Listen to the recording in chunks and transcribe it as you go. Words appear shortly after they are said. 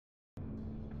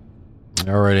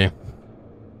Alrighty.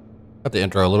 Got the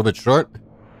intro a little bit short.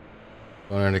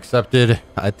 Opponent accepted.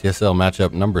 ITSL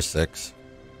matchup number 6.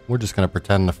 We're just going to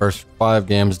pretend the first 5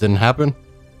 games didn't happen.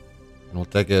 And we'll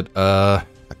take it a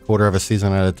quarter of a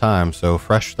season at a time. So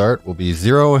fresh start will be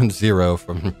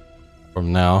 0-0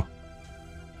 from now.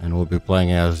 And we'll be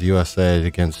playing as USA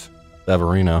against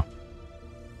Severino.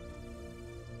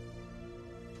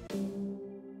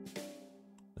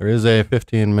 There is a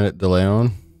 15-minute delay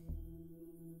on.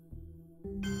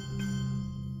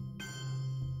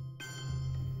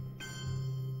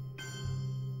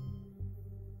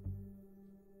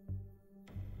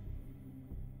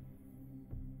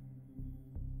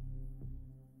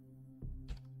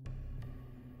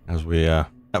 As we have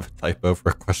a typo for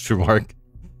a question mark.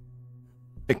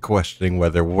 Questioning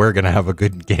whether we're going to have a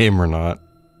good game or not.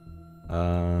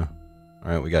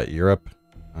 Alright, we got Europe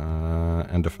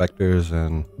and defectors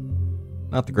and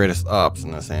not the greatest ops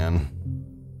in this hand.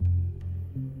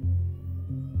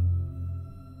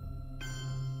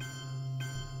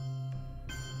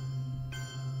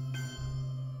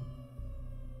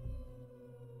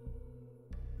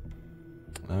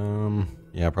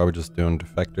 Yeah, probably just doing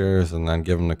defectors and then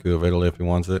give him the coup of Italy if he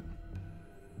wants it.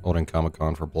 Holding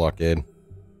Comic-Con for blockade.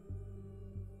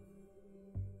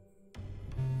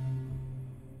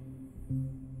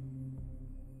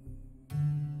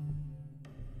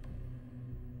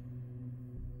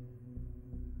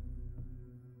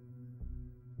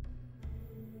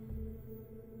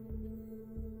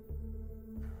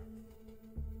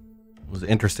 It was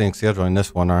interesting scheduling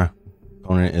this one. Our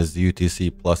opponent is the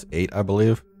UTC +8, I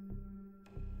believe.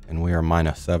 And we are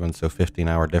 -7, so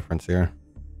 15-hour difference here.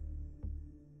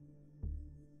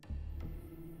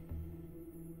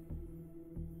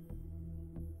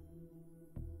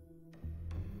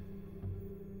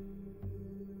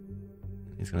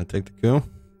 He's going to take the coup.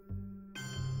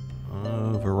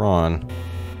 Veron.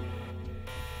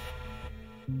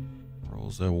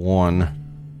 Rolls a 1.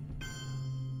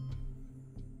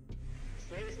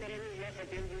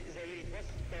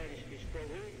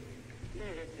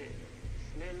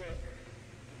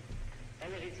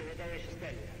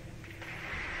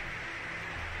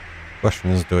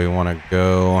 Question is, do we want to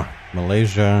go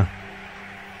Malaysia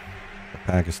or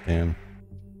Pakistan?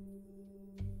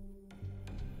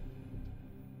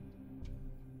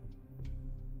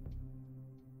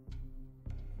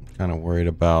 I'm kind of worried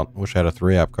about, wish I had a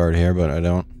 3-app card here, but I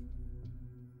don't.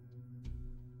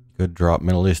 Could drop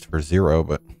Middle East for 0,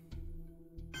 but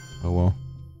oh well.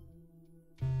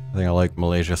 I think I like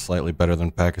Malaysia slightly better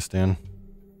than Pakistan.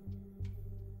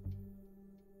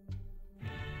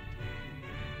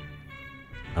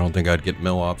 I don't think I'd get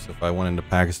mill-ops if I went into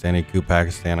Pakistan, he coup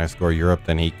Pakistan, I score Europe,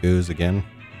 then he coups again.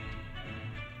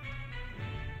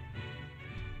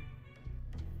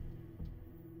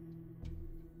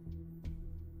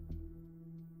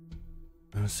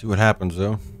 Let's see what happens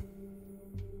though.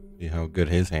 See how good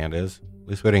his hand is. At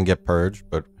least we didn't get purged,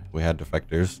 but we had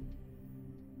defectors.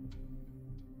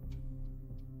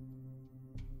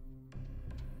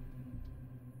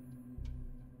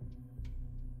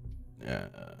 Yeah.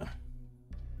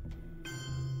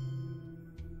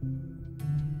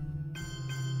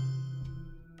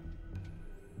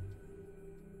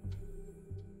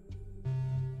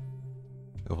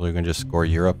 Hopefully we can just score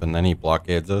Europe and then he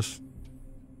blockades us.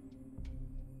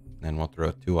 Then we'll throw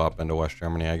a 2-op into West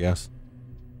Germany, I guess.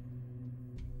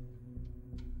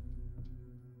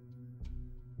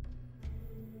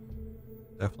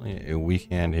 Definitely a weak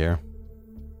hand here.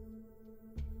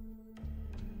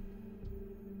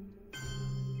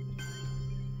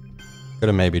 Could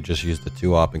have maybe just used the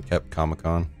 2-op and kept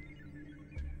Comic-Con.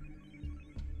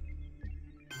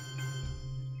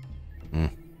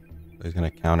 He's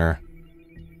going to counter.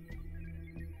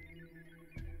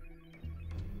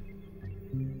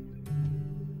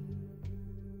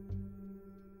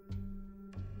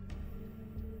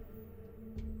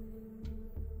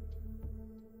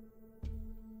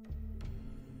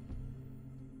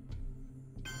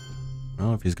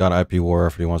 Well, if he's got IP war,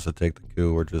 if he wants to take the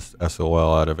coup, we're just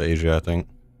SOL out of Asia, I think.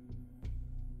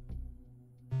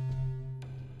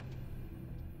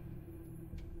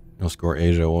 He'll score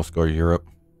Asia, we'll score Europe.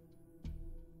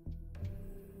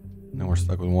 Now we're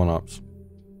stuck with 1-ops.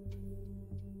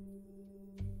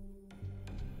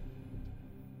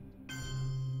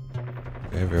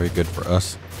 Okay, very good for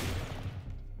us.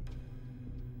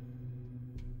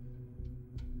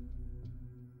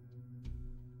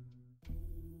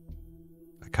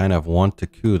 I kind of want to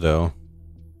coup though.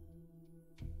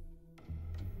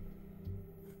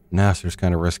 Nasser's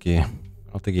kind of risky. I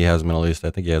don't think he has Middle East. I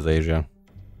think he has Asia.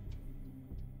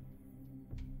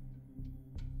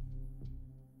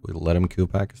 We let him coup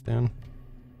Pakistan.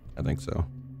 I think so.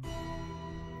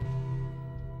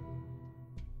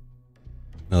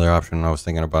 Another option I was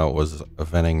thinking about was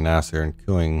eventing Nasser and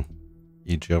cooing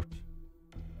Egypt.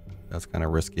 That's kind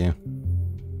of risky.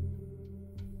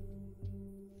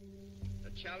 The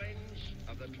challenge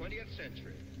of the 20th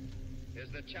century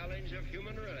is the challenge of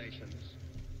human relations.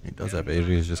 He does have Asia,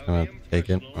 he's just gonna take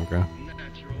it. Okay.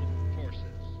 Natural forces.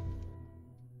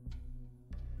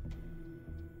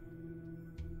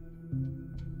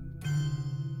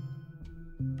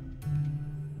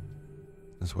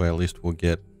 This way at least we'll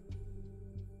get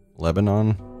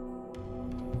Lebanon.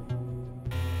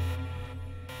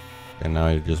 And now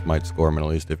he just might score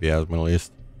Middle East if he has Middle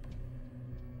East.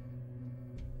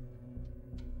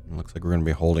 It looks like we're going to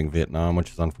be holding Vietnam,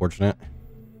 which is unfortunate.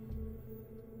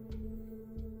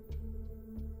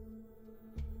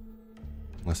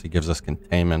 Unless he gives us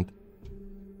containment.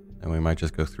 Then we might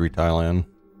just go through Thailand.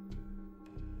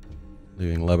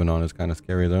 Leaving Lebanon is kind of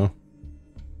scary though.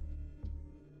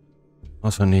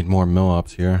 Also need more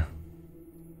mill-ups here.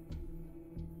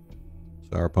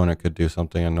 So our opponent could do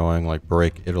something annoying like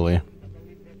break Italy.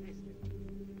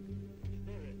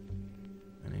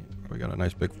 And he probably got a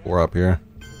nice big 4 up here.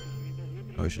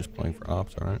 Oh, he's just playing for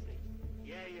ops, alright.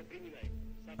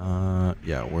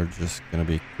 Yeah, we're just gonna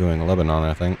be doing Lebanon,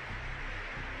 I think.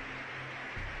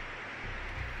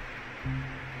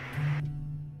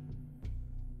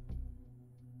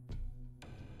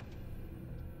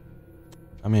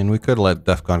 I mean, we could let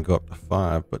DEFCON go up to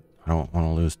 5, but I don't want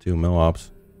to lose 2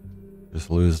 mill-ops. Just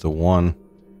lose the 1.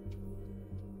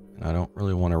 And I don't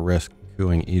really want to risk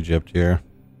cooing Egypt here.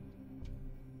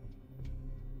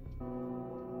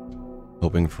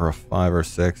 Hoping for a 5 or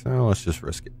 6. Oh, let's just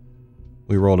risk it.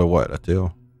 We rolled a what? A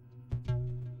 2?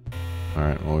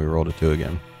 Alright, well we rolled a 2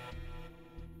 again.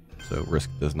 So risk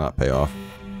does not pay off.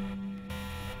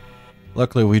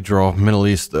 Luckily we draw Middle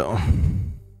East though.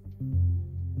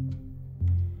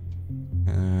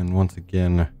 And once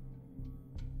again,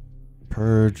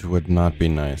 Purge would not be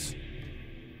nice.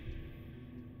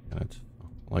 And it's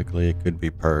likely it could be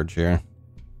Purge here.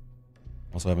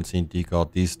 Also haven't seen Decall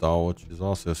Destall, which is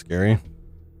also scary.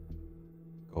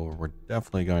 Oh, we're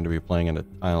definitely going to be playing into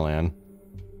Thailand.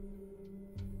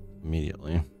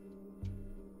 Immediately.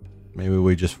 Maybe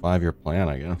we just 5-year plan,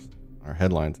 I guess. Our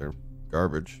headlines are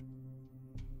garbage.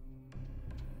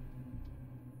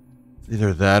 It's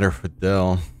either that or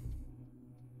Fidel.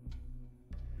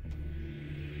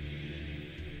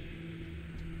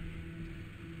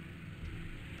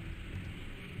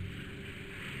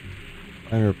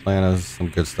 Five-year plan has some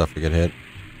good stuff to get hit.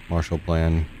 Marshall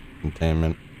Plan,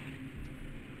 containment,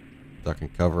 duck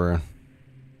and cover.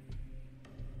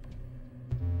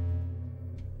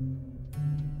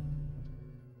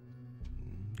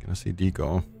 Gonna see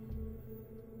Deco.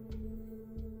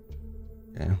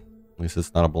 Okay, at least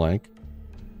it's not a blank.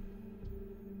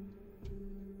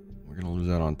 We're gonna lose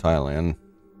out on Thailand.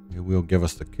 It will give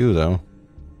us the coup though.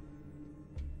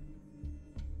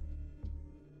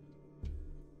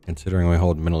 Considering we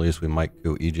hold Middle East, we might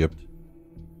coup Egypt.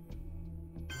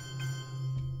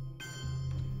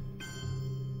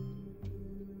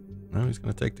 No, he's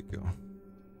gonna take the coup.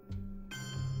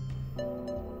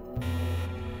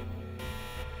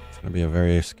 It's gonna be a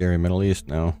very scary Middle East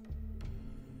now.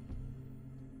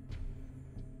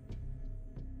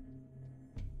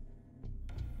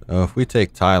 So if we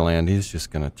take Thailand, he's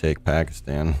just gonna take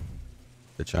Pakistan.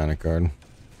 The China card.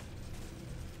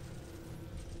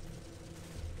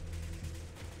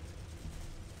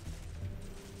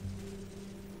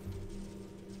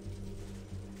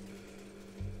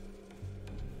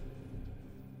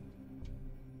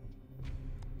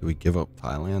 Do we give up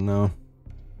Thailand though?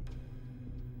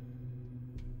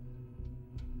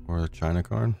 Or the China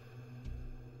card?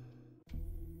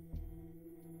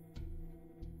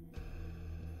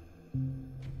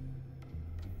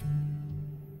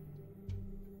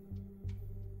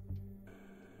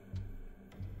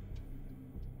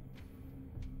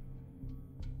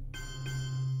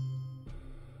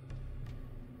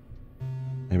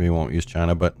 Maybe he won't use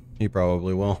China, but he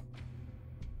probably will.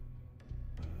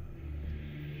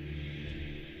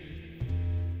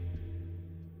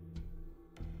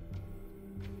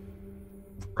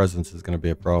 Presence is going to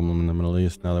be a problem in the Middle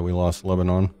East now that we lost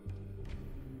Lebanon.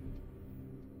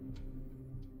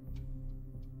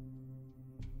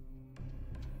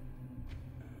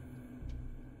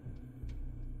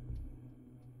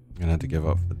 Gonna have to give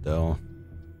up Fidel.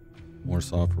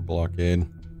 Warsaw for blockade.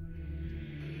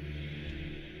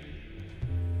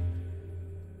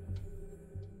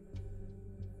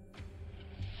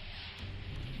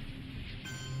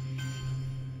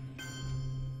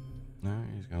 No,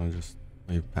 he's gonna just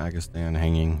Leave Pakistan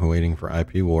hanging, waiting for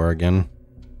IP war again.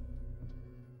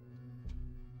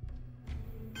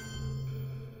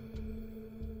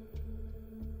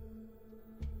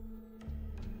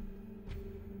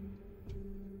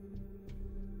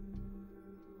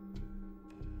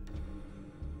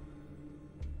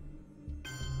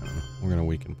 We're gonna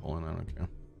weaken Poland, I don't care.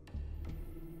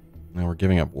 Now we're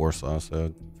giving up Warsaw, so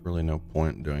there's really no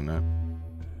point in doing that.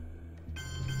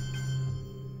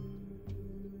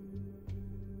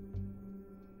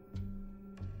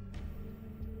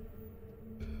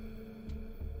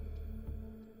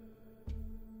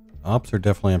 Ops are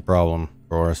definitely a problem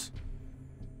for us.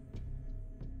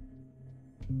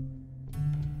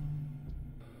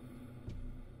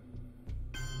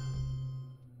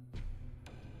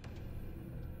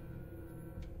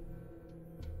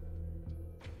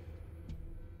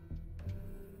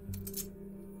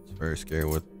 It's very scary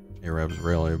with Arabs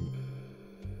really.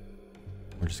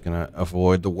 We're just gonna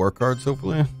avoid the war cards,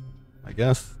 hopefully, I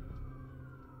guess.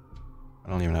 I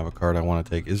don't even have a card I want to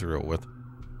take Israel with.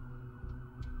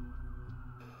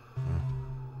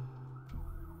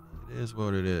 It is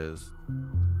what it is.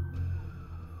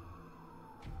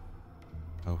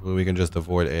 Hopefully we can just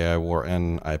avoid AI war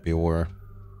and IP war.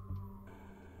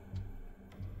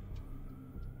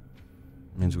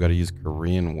 Means we gotta use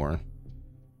Korean war.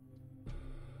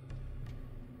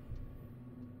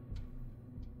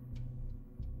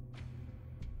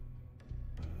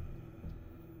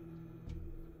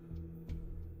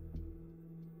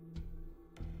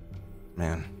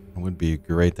 Man, it would be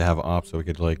great to have ops so we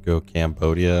could like go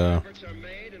Cambodia.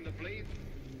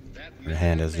 Our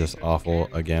hand is just awful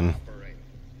again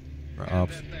for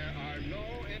ops.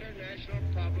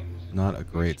 Not a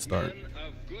great start.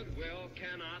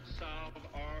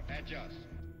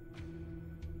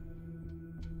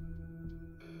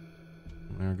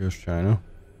 There goes China.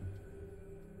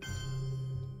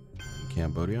 And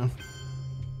Cambodia.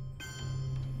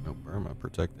 No, Burma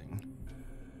protecting.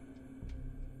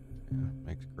 Yeah,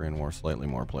 makes Korean War slightly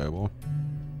more playable.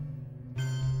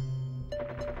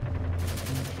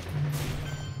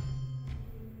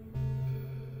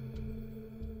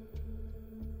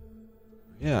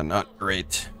 Yeah, not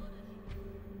great.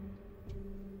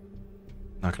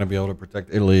 Not gonna be able to protect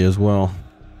Italy as well.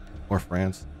 Or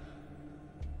France.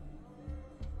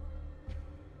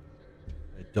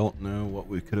 I don't know what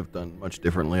we could have done much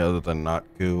differently other than not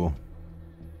go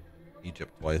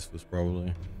Egypt twice was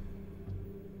probably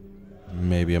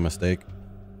maybe a mistake.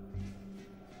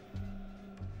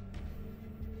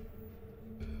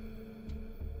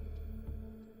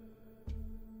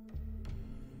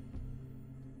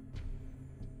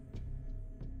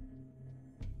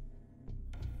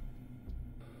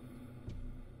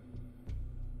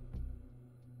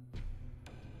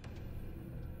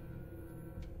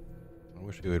 I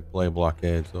wish he would play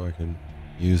blockade so I could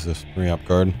use this pre-op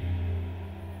card.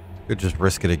 Could just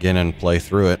risk it again and play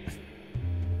through it.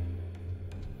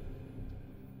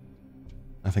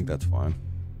 I think that's fine.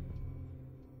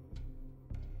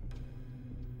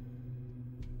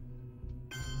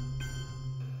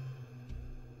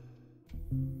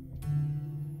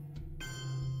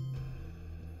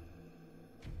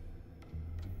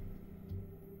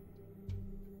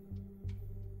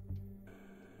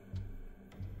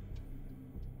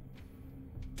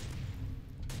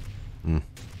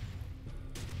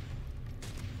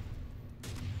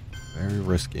 Very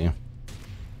risky.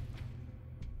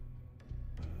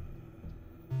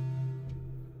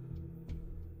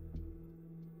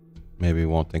 Maybe we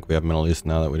won't think we have Middle East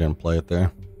now that we didn't play it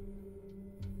there.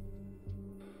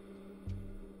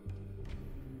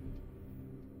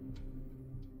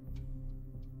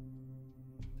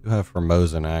 Do have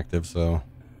Formosan active, so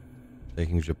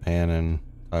taking Japan and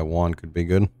Taiwan could be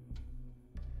good.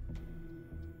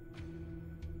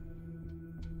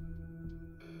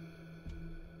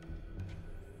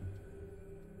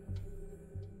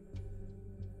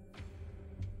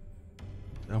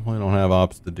 Definitely don't have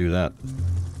ops to do that.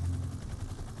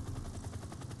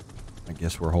 I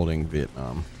guess we're holding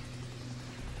Vietnam.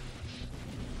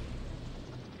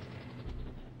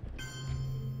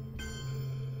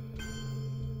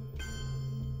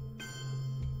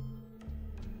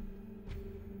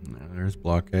 There's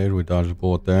blockade. We dodged a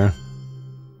bullet there.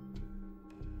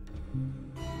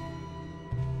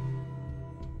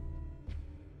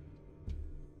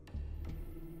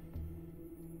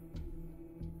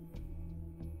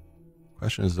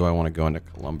 Question is, do I want to go into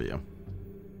Colombia?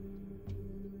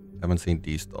 Haven't seen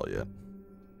D-stall yet.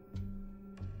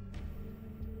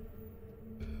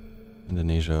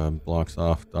 Indonesia blocks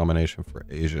off domination for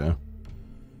Asia.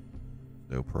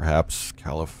 So perhaps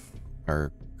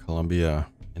Colombia,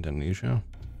 Indonesia?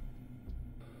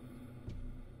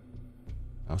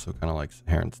 Also kind of like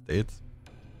Saharan states.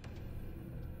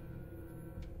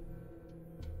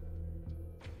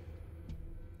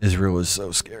 Israel is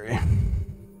so scary.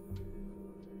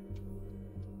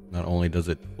 Not only does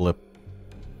it flip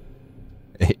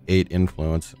 8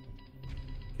 influence,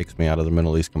 kicks me out of the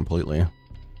Middle East completely.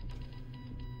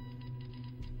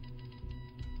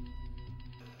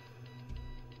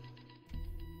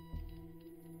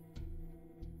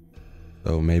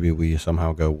 So maybe we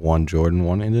somehow go 1 Jordan,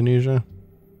 1 Indonesia.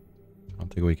 I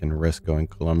don't think we can risk going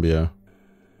Colombia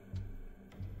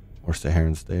or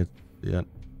Saharan states yet.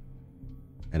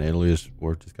 And Italy is,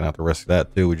 we're just gonna have to risk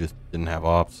that too. We just didn't have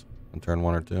ops on turn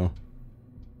 1 or 2.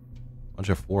 Bunch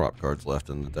of 4-op cards left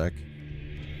in the deck.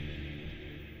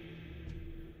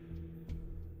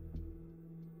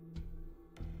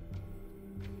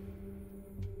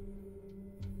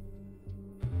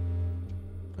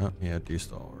 Oh, yeah,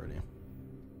 D-stall already.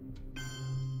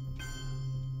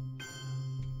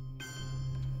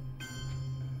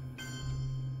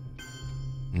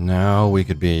 Now we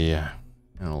could be in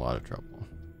a lot of trouble.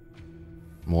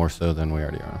 More so than we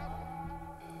already are.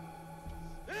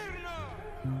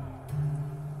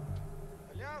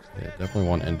 Yeah, definitely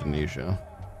want Indonesia.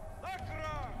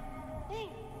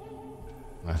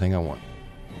 I think I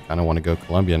kind of want to go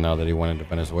Colombia now that he went into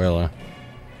Venezuela.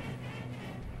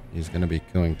 He's going to be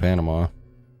cooing Panama.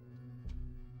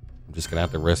 I'm just going to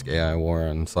have to risk AI war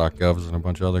and sock govs and a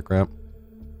bunch of other crap.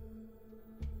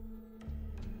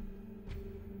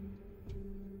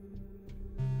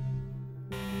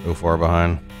 So far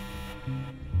behind.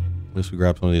 At least we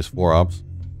grabbed some of these 4-ops.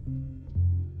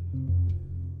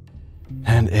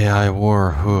 And AI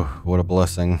war. Whew, what a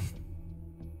blessing.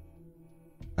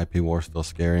 IP war still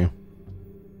scary.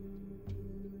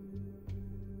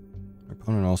 Our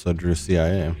opponent also drew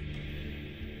CIA.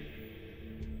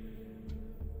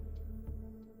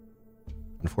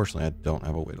 Unfortunately, I don't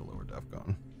have a way to lower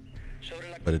DEFCON.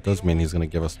 But it does mean he's going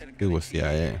to give us 2 with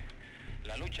CIA.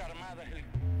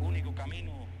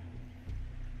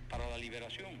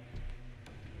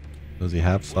 Does he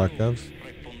have stock govs?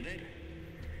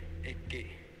 He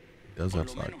does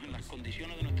have stock govs.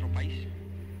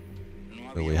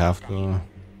 So we have to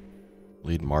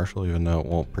lead Marshall, even though it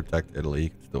won't protect Italy. You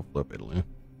can still flip Italy.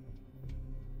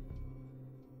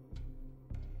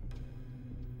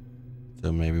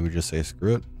 So maybe we just say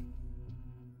screw it.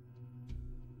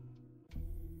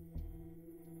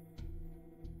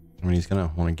 I mean, he's going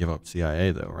to want to give up CIA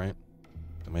though, right?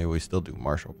 So maybe we still do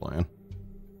Marshall plan.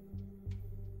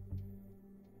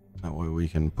 That way we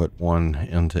can put 1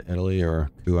 into Italy, or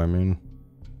 2, I mean.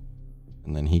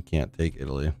 And then he can't take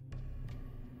Italy.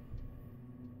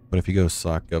 But if he goes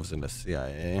sock govs into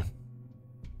CIA,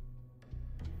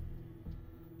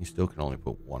 he still can only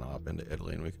put 1 op into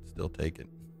Italy and we can still take it.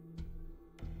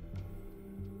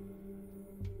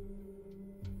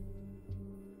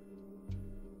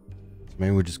 So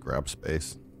maybe we just grab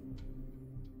space.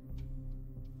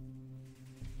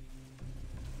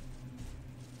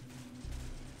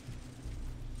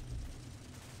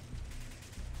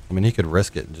 I mean, he could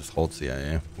risk it and just hold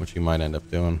CIA, which he might end up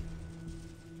doing.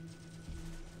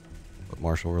 But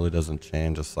Marshall really doesn't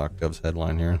change a sock govs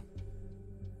headline here.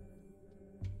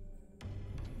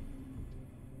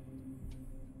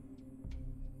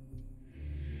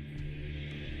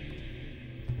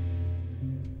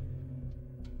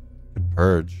 Could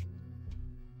purge.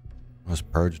 What's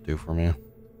purge do for me?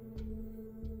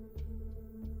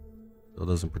 Still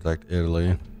doesn't protect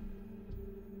Italy.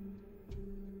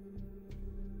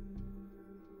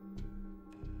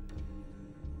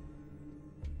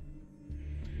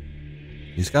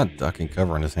 He's got duck and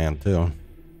cover in his hand too.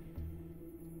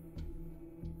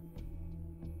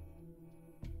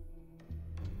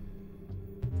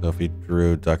 So if he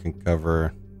drew duck and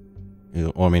cover,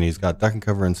 well, I mean, he's got duck and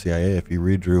cover in CIA. If he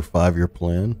redrew 5-year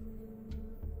plan,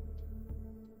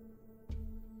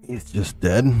 he's just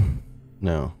dead.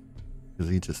 No,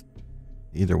 because he just,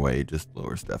 either way, he just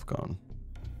lowers DEFCON.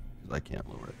 Because I can't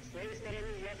lower it.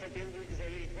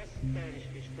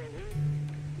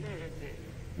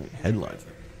 Headlines.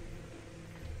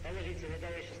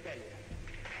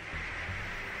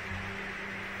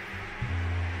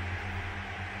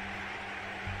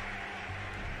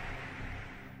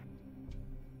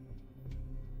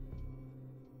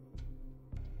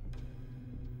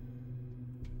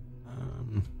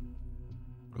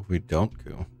 What if we don't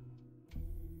go?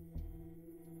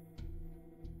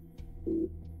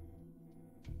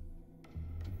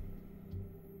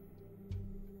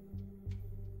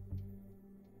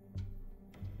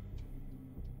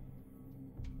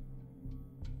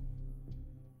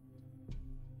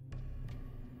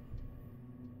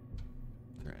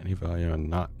 Is there any value in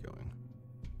not going?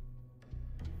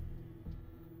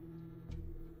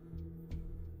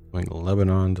 Going to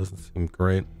Lebanon doesn't seem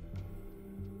great.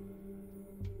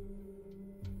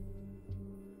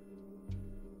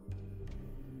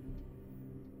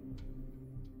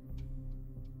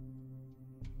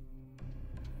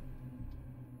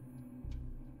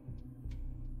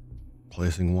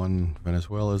 Placing one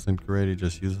Venezuela isn't great. He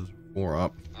just uses 4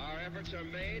 up. Our efforts are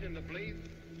made in the belief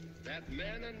that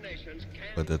men and nations can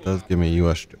But that does give me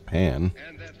U.S. Japan.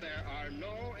 and that there are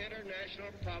no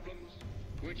international problems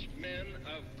which men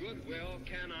of goodwill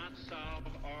cannot solve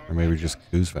Or maybe just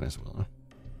goose Venezuela.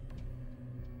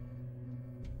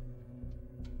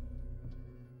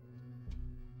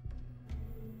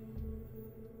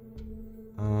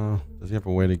 Does he have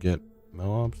a way to get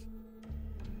Melobs?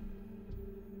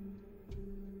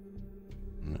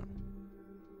 No.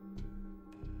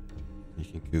 He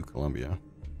can coup Colombia.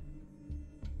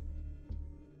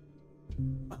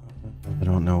 I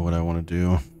don't know what I want to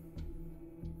do.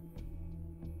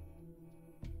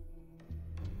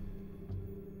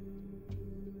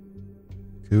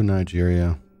 Coup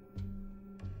Nigeria.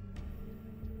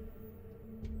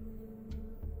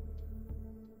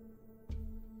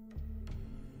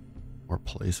 Or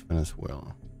place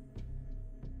Venezuela.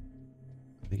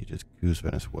 I think he just coups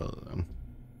Venezuela then.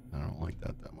 I don't like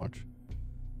that much.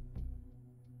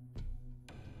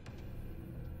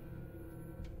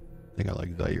 I think I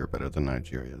like Zaire better than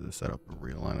Nigeria to set up a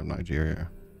real line of Nigeria.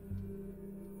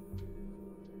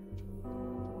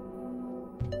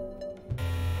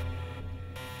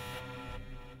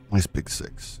 Nice big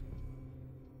 6.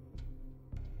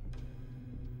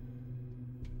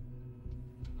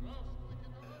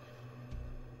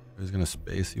 He's gonna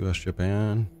space U.S.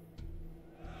 Japan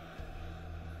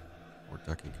or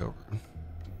ducking cover.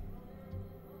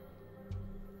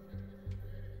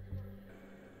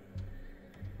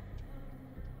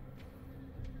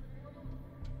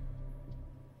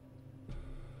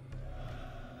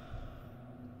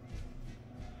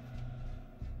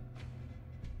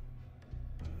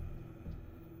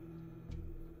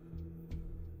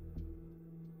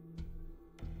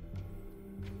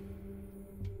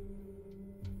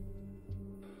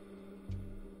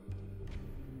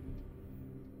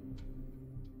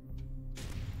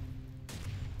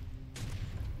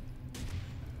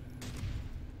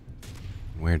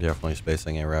 We're definitely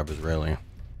spacing Arab-Israeli.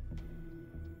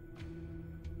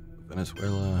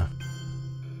 Venezuela.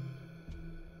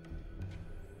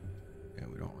 Yeah,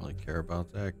 we don't really care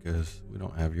about that because we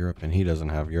don't have Europe and he doesn't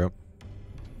have Europe.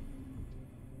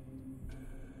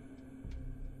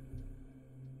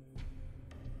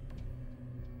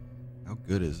 How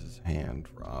good is his hand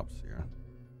for ops here?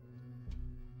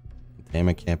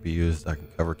 Containment can't be used. I can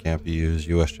cover can't be used.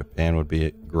 U.S. Japan would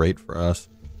be great for us.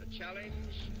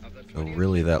 So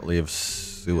really that leaves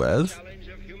Suez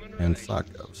and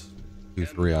Sakos.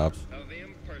 2-3 ops.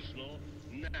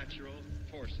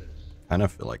 Kind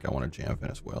of feel like I want to jam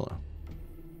Venezuela.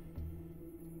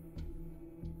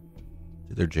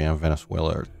 Either jam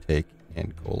Venezuela or take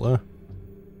Angola.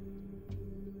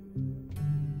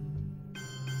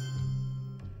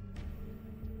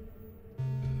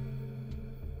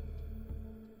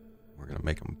 We're going to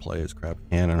make him play his crap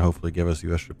can and hopefully give us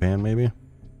U.S. Japan maybe.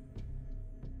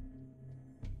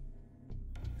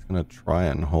 Gonna try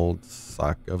and hold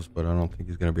Sakovs, but I don't think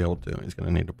he's gonna be able to. He's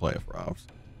gonna need to play it for ops.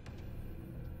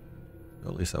 So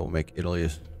at least that will make Italy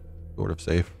sort of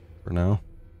safe for now.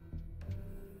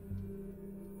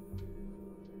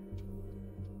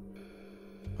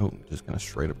 Oh, just gonna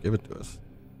straight up give it to us.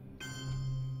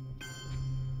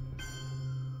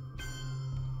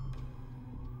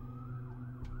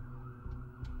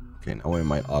 Okay, now we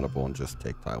might audible and just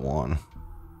take Taiwan.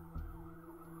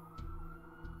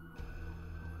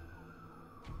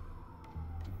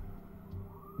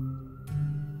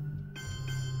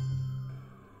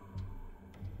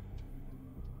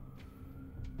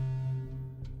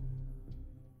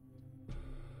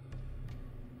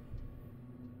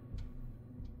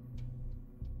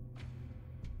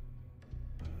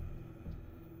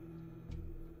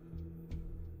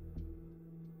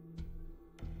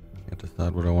 Can't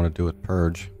decide what I want to do with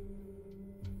Purge.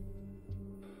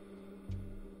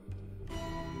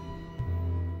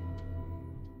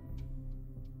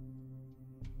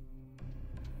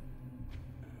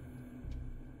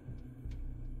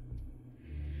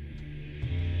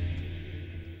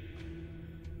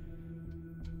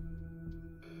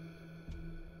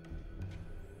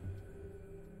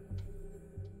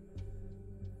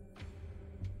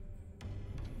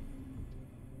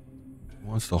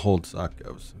 Wants to hold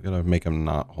Sakos. I'm gonna make him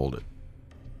not hold it.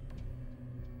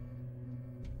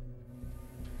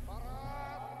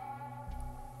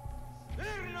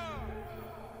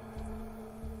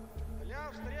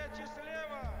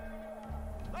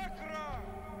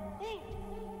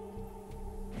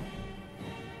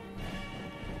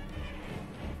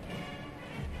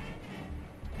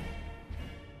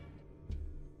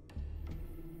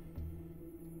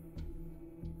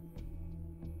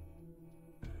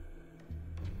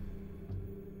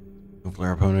 Hopefully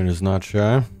our opponent is not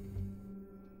shy.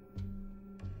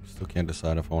 Still can't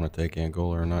decide if I want to take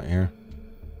Angola or not here.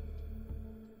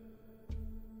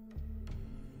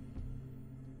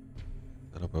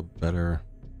 Set up a better...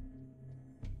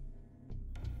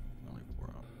 Only 4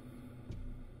 up.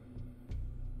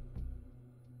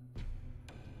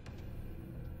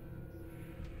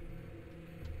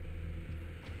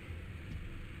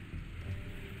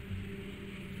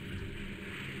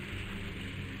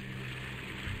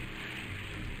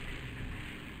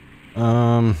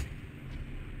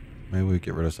 Maybe we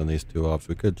get rid of some of these 2 ops.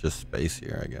 We could just space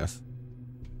here, I guess.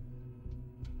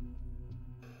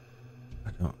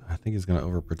 I think he's gonna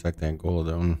overprotect Angola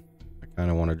though. And I kind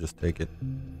of want to just take it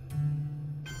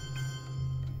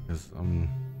because I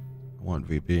want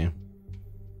VP.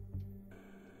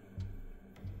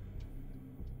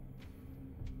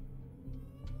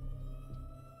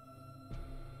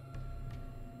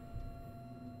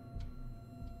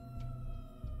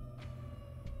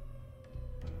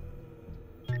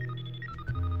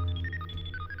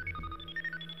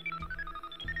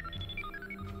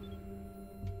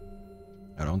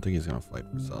 I don't think he's gonna fight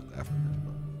for South Africa,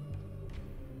 but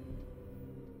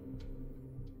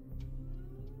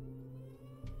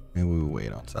maybe we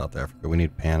wait on South Africa. We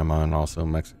need Panama and also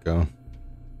Mexico.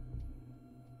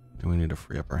 Then we need to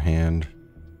free up our hand,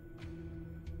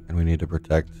 and we need to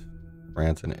protect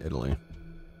France and Italy.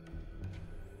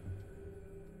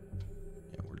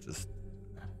 Yeah, we're just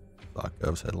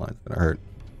Gov's headline's gonna hurt.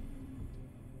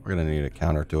 We're gonna need a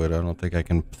counter to it. I don't think I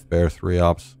can spare 3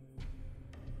 ops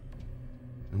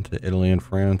into Italy and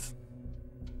France.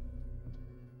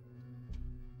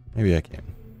 Maybe I can.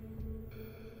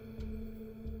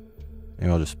 Maybe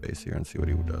I'll just space here and see what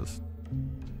he does.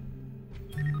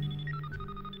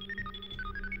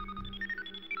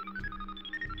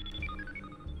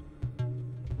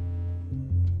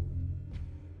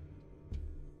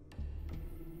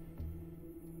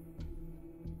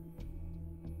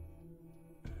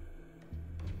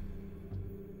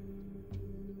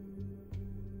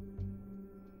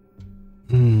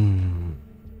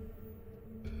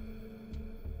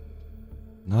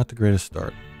 Not the greatest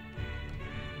start.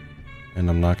 And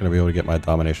I'm not going to be able to get my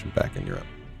domination back in Europe.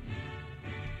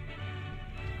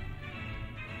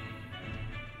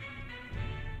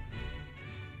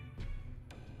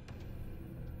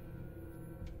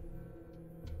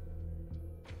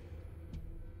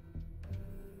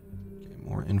 Get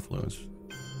more influence.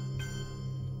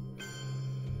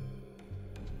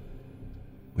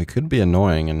 We could be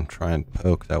annoying and try and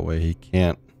poke, that way he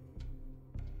can't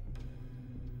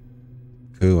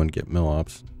coup and get mill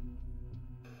ops.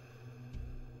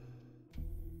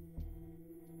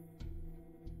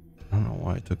 I don't know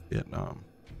why I took Vietnam.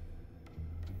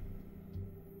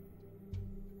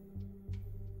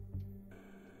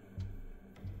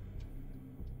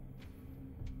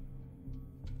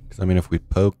 Because I mean, if we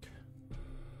poke,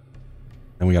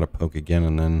 then we got to poke again,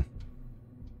 and then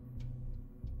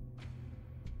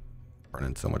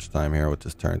burning so much time here with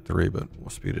this turn 3, but we'll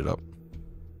speed it up.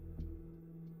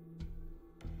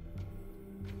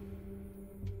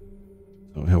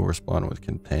 So he'll respond with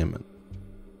containment.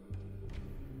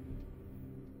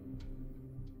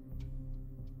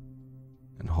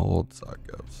 And hold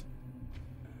Govs.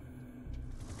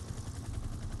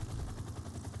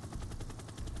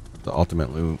 The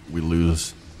ultimately we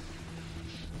lose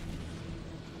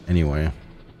anyway.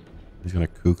 He's gonna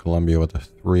coup Colombia with a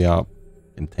 3-op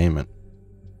containment.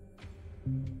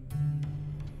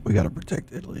 We gotta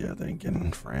protect Italy, I think,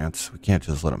 and France. We can't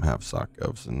just let him have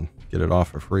Govs and get it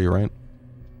off for free, right?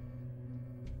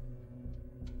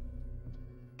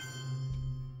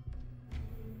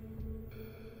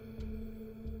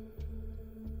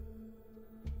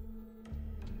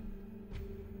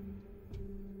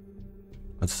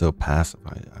 That's so passive.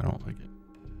 I don't like it.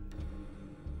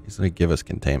 He's going to give us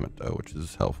containment, though, which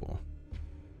is helpful.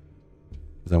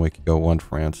 Because then we could go 1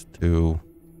 France, 2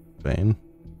 Spain,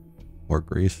 or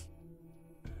Greece.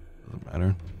 Doesn't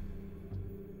matter.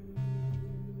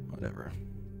 Whatever.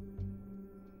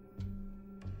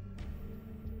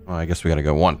 Well, I guess we got to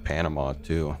go 1 Panama,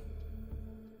 too.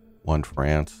 1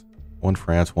 France. 1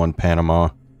 France, 1 Panama.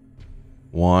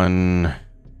 1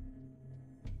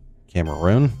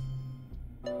 Cameroon.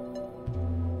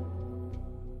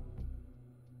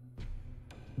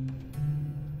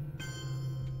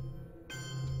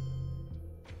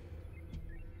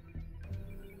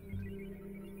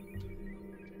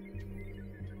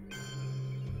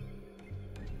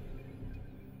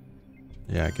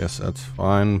 Yeah, I guess that's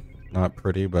fine. Not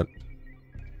pretty, but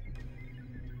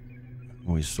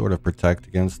we sort of protect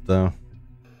against we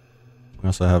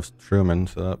also have Truman,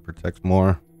 so that protects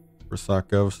more for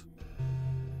Govs.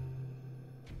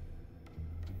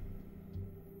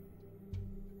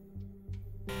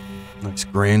 Nice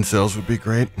grain sales would be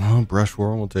great. Oh, brush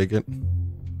war, we'll take it.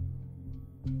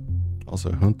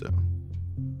 Also, Junta.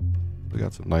 We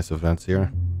got some nice events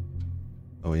here.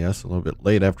 Oh yes, a little bit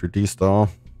late after D-stall.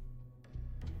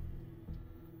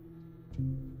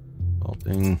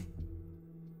 Salting.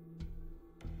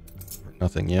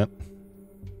 Nothing yet.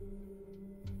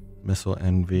 Missile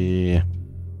envy.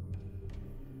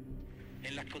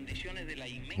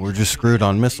 We're just screwed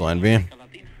on missile envy.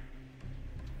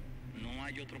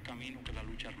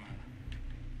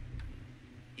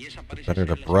 Better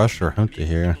to brush or Junta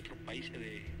here.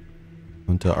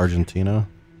 Junta Argentina.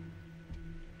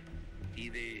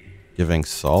 Giving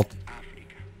salt,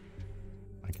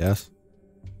 I guess.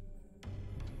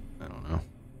 I don't know.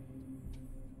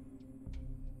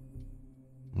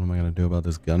 What am I gonna do about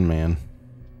this gunman?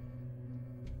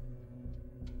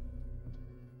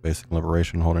 Basic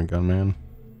liberation holding gunman.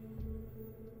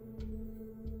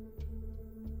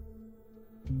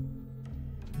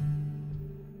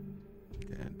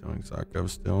 Okay, doing Zarkov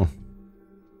still.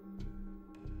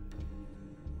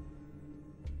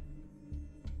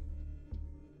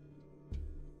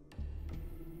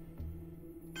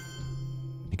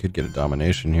 You could get a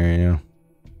domination here, yeah.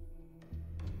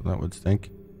 That would stink.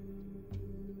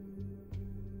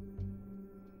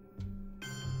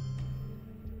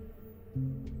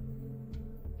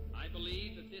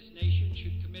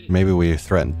 Maybe we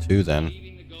threaten 2 then.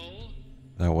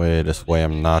 That way, this way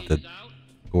I'm not to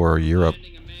score Europe.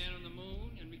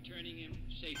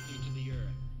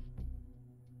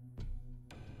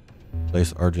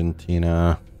 Place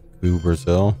Argentina, coup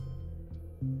Brazil.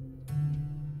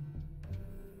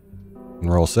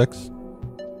 And roll 6.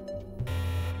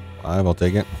 5, I'll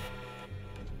take it.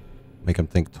 Make him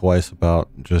think twice about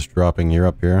just dropping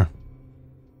Europe here.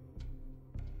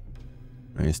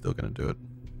 And he's still gonna do it.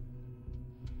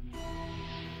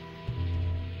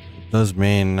 Does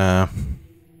mean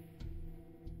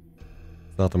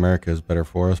South America is better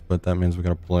for us, but that means we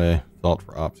gotta play Salt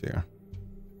for ops here.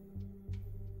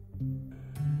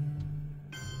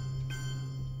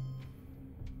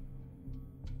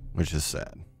 Which is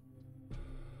sad.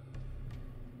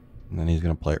 And then he's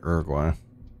gonna play Uruguay.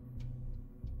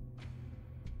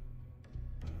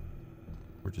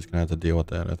 We're just gonna have to deal with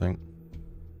that, I think.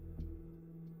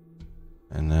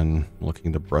 And then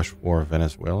looking to brush war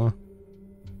Venezuela.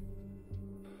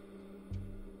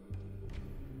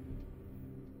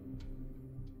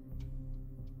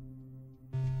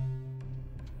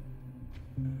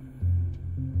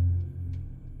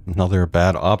 Another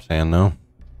bad ops hand, though.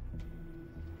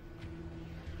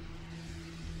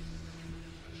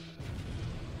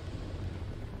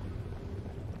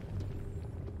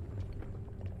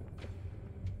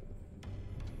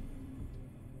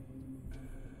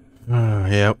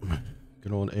 Yep.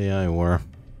 Good old AI war.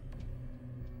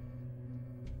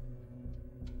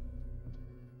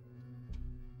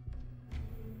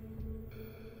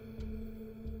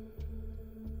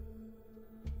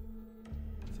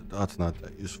 That's not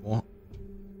that useful.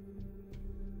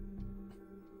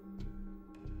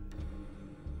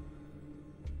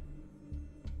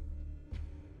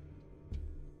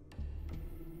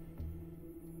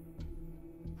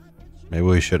 Maybe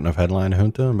we shouldn't have headlined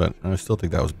Junta, but I still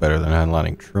think that was better than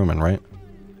headlining Truman, right?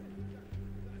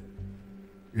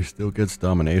 He still gets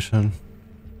domination.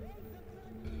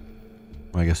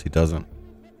 Well, I guess he doesn't.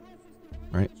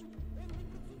 Right?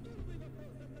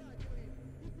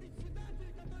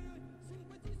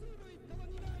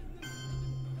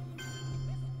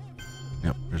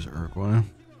 Yep, there's Uruguay.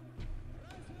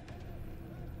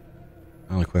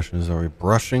 The only question is, are we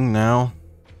brushing now?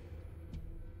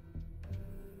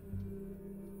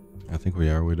 I think we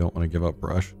are. We don't want to give up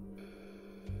brush.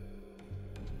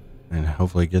 And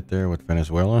hopefully get there with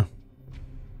Venezuela.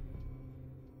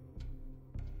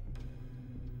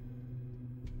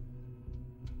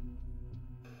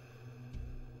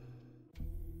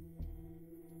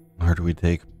 Or do we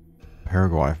take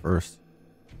Paraguay first?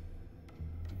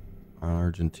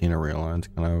 Argentina realign's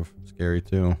kind of scary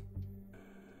too.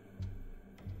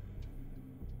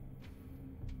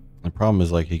 The problem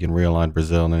is, like, he can realign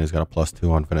Brazil and then he's got a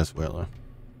 +2 on Venezuela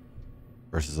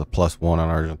versus a +1 on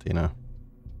Argentina.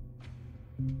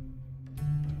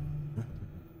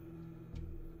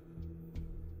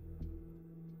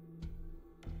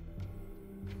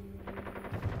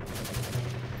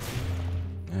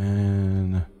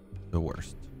 And the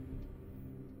worst.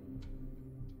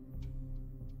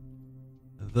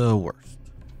 The worst.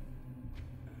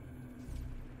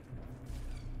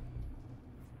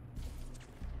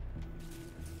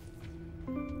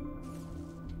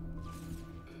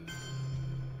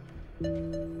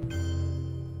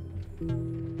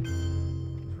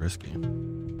 Risky.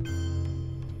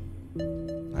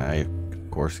 I,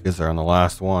 of course, gets there on the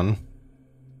last one.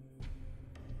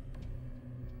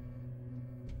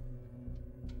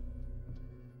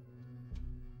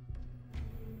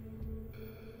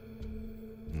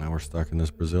 Now we're stuck in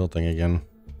this Brazil thing again.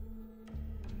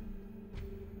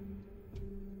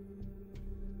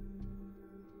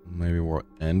 Maybe we'll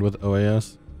end with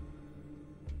OAS.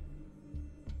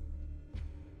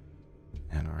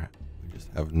 And alright, we just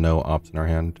have no ops in our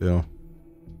hand too.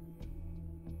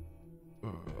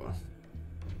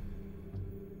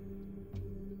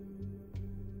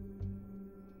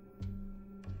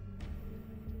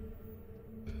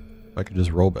 If I could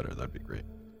just roll better, that'd be great.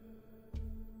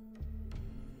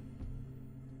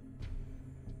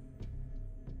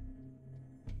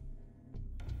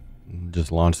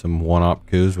 Just launch some one-op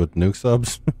coups with nuke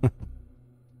subs.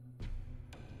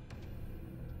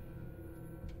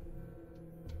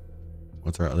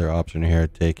 What's our other option here?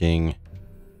 Taking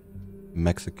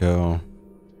Mexico.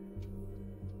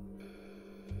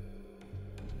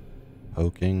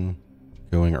 Poking.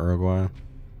 Going Uruguay.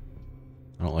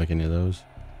 I don't like any of those.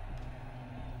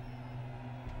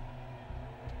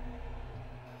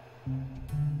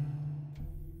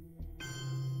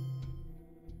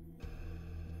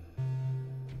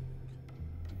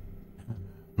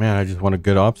 Man, I just want a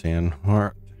good ops hand.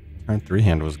 Or turn 3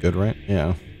 hand was good, right?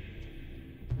 Yeah.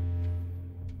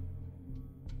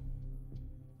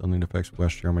 Still need to fix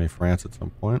West Germany, France at some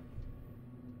point.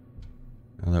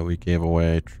 Now that we gave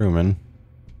away Truman.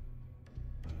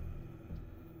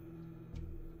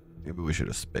 Maybe we should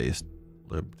have spaced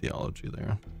lib theology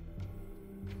there.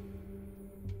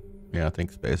 Yeah, I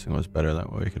think spacing was better.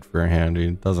 That way we could free hand.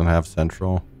 He doesn't have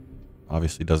central.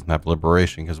 Obviously doesn't have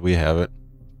liberation because we have it.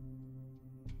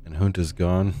 And Junta's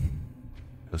gone.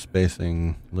 So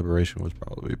spacing liberation was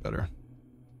probably better.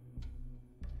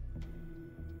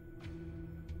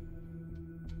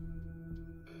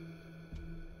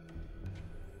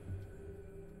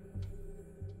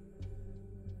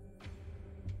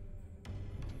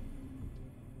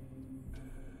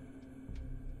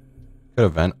 Could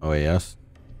event OAS.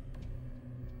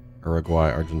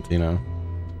 Uruguay, Argentina.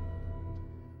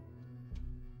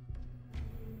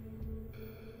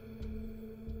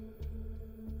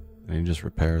 And he just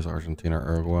repairs Argentina,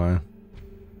 Uruguay.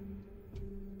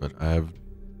 But I have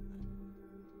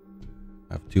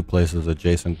 2 places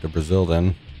adjacent to Brazil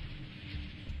then.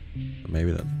 So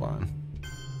maybe that's fine.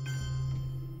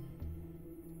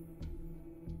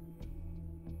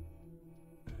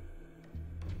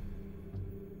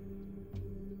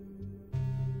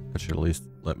 That should at least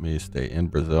let me stay in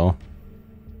Brazil.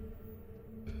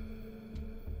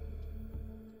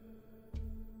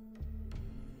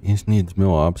 He needs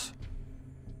mill ops.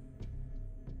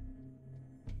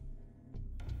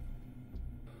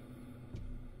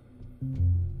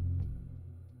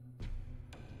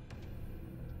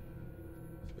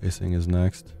 Spacing is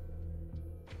next.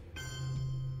 I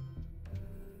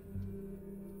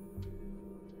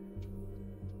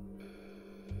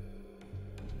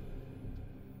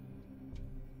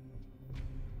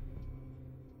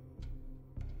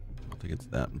don't think it's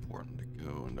that important to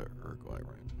go into Uruguay right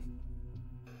now.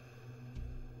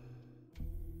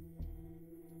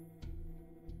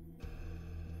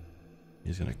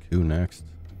 He's gonna coup next.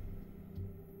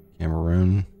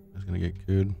 Cameroon is gonna get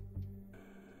cooed.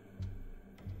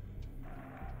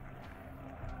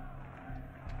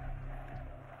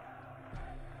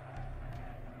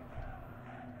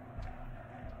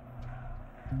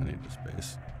 I need to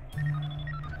space.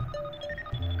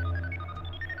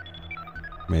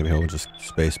 Maybe he'll just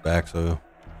space back so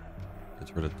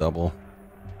gets rid of double.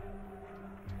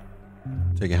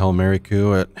 Take a Hail Mary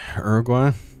coup at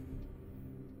Uruguay.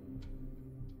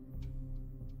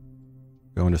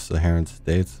 Going to Saharan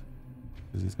states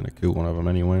because he's going to coup one of them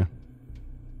anyway.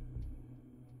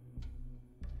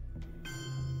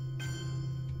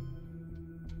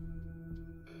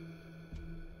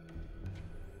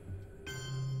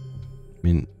 I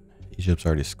mean, Egypt's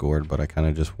already scored, but I kind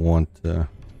of just want to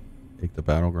take the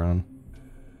battleground.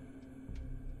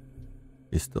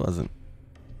 He still hasn't.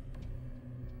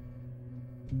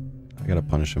 I gotta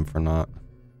punish him for not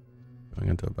going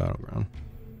into a battleground.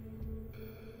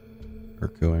 Or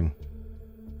cooing.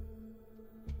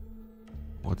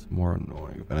 What's more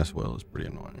annoying? Venezuela is pretty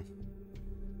annoying.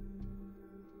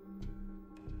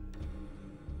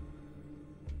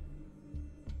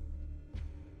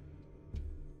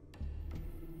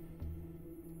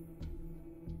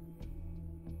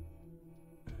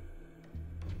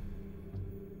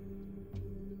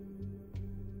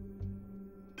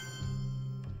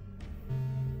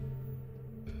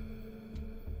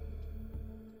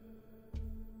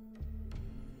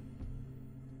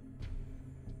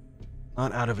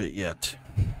 Not out of it yet.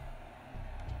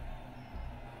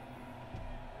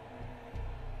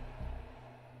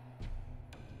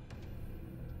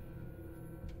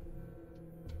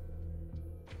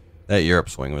 That Europe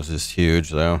swing was just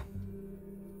huge, though.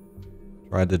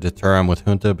 Tried to deter him with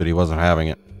Junta, but he wasn't having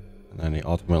it. And then he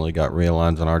ultimately got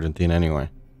realigned on Argentina anyway.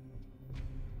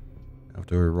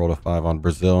 After we rolled a 5 on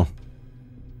Brazil.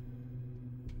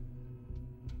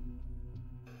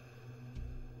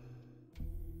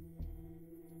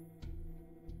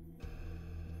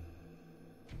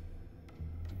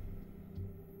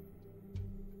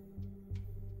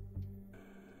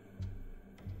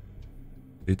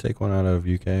 Did he take one out of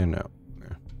UK? No.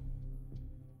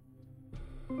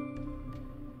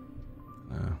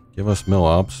 Give us mill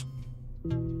ops.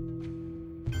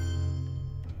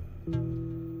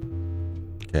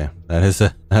 Okay,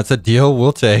 that's a deal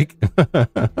we'll take.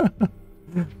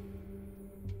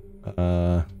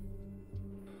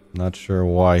 Not sure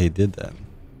why he did that.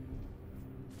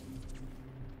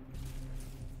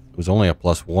 It was only a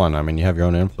 +1. I mean, you have your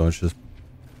own influence, just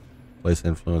place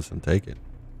influence and take it.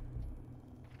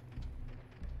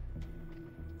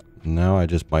 Now I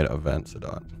just might event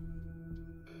Sadat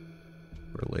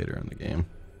for later in the game.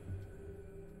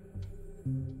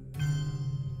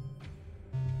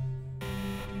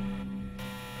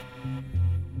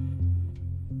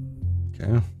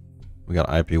 Okay, we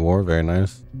got IP war, very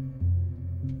nice.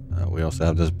 We also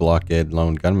have this blockade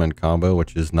lone gunman combo,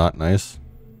 which is not nice.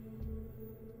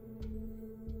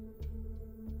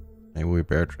 Maybe we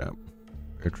bear trap.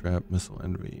 Bear trap, missile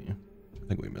envy. I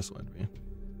think we missile envy.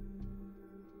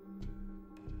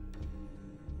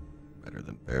 Better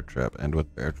than bear trap, end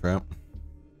with bear trap.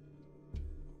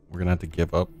 We're gonna have to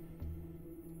give up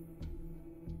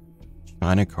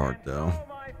China card though.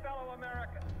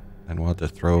 And we'll have to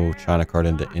throw China card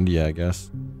into India, I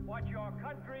guess. What your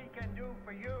country can do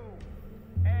for you,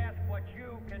 ask what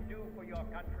you can do for your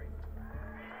country.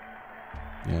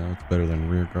 Yeah, it's better than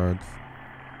rear guards.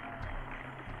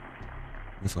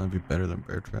 This might be better than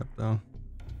bear trap though.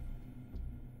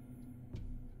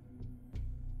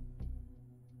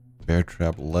 Bear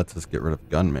trap lets us get rid of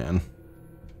gunman.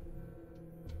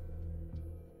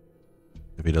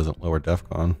 If he doesn't lower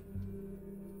defcon.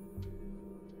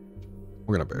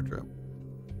 We're gonna bear trap.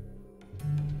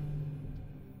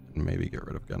 And maybe get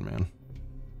rid of gunman.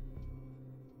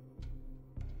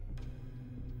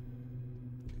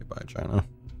 Okay, bye China.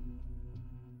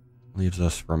 Leaves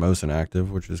us Formosan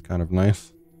active, which is kind of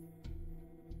nice.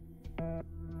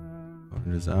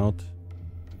 Opponent is out.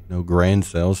 No grain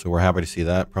sales, so we're happy to see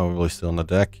that. Probably still in the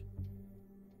deck.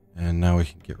 And now we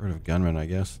can get rid of gunman, I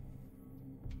guess.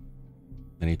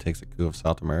 Then he takes a coup of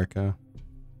South America.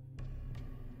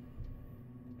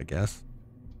 I guess.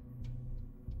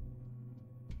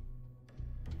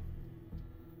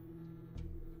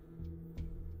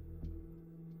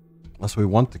 Unless we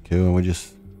want the coup and we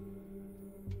just...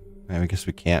 I guess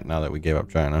we can't now that we gave up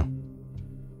China.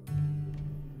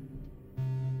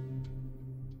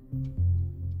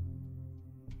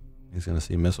 He's gonna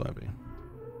see missile heavy.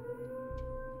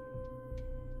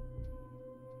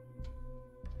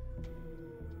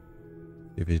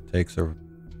 If he takes a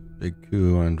big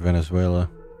coup in Venezuela.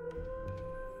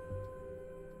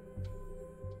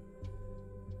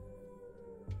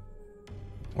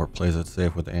 Or plays it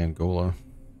safe with Angola.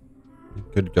 He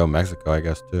could go Mexico, I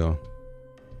guess, too.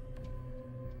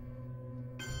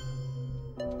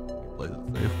 Plays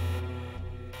it safe.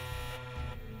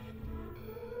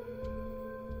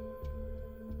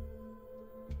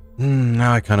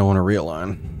 Now I kind of want to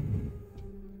realign.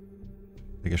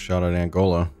 Take a shot at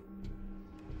Angola.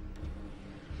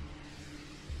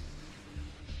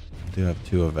 I do have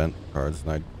 2 event cards.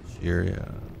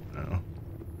 Nigeria. No.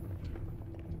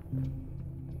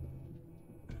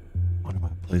 What am I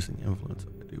placing influence if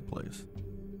I do place?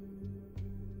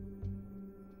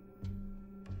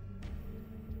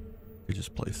 You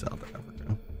just play South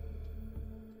Africa.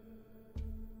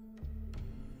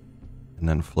 And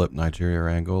then flip Nigeria or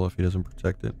Angola if he doesn't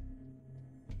protect it.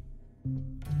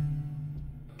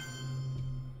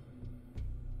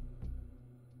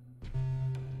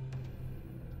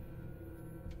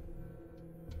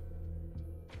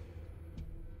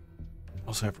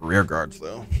 Also have rear guards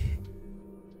though.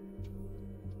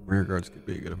 Rear guards could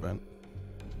be a good event.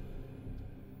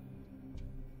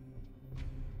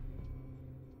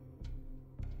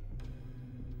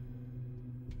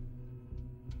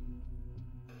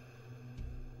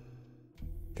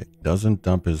 Okay, doesn't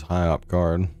dump his high op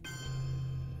card.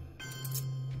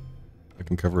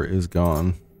 Second cover is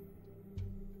gone.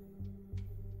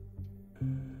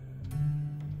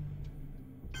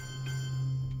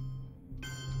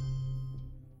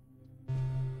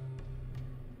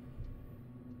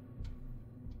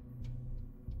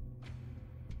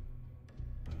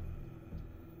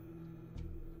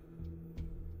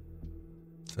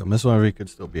 So missile envy could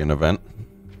still be an event.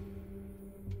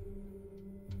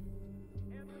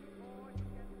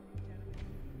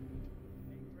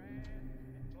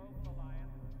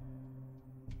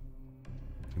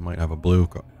 He might have a blue.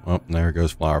 Oh, there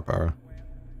goes flower power.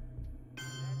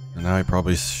 And now he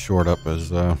probably shored up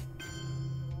his.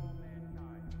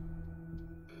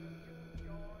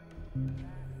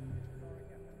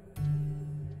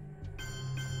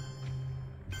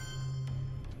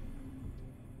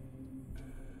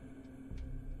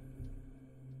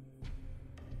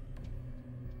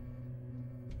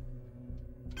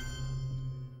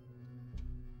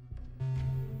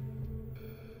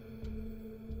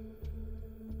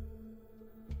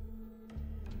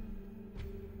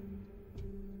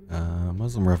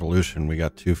 Muslim Revolution, we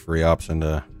got 2 free ops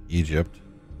into Egypt.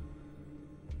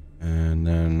 And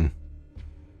then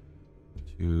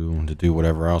to do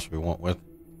whatever else we want with.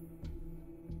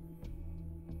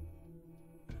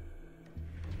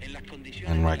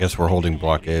 And I guess we're holding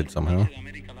blockade somehow.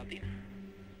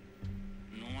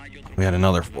 We had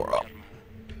another 4 op.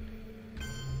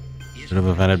 Should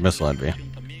have evented missile envy.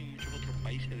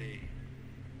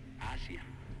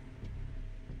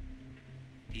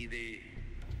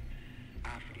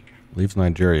 Leaves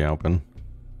Nigeria open.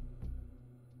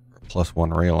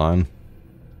 +1 rail line.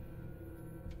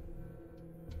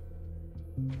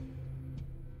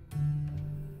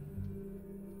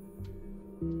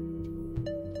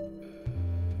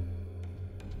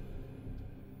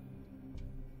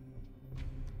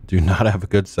 Do not have a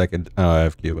good second. Oh, I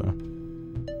have Cuba.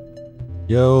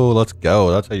 Yo, let's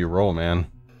go. That's how you roll, man.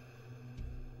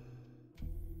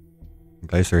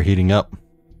 Dice are heating up.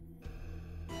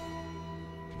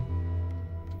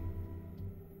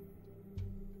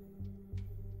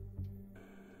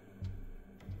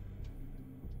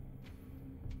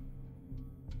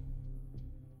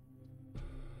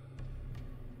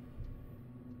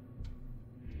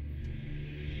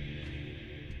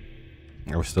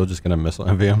 Are we still just gonna missile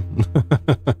envy him?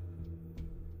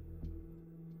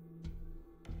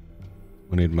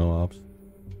 We need mill ops.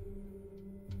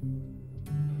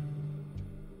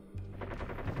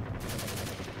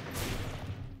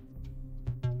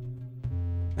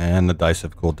 And the dice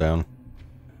have cooled down.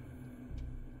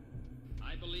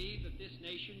 I believe that this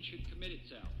nation should commit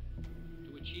itself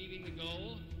to achieving the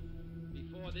goal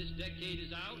before this decade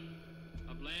is out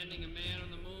of landing a man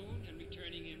on the moon and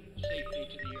returning him safely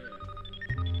to the earth.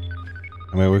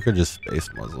 I mean, we could just space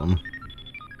Muslim.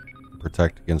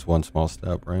 Protect against one small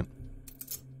step, right?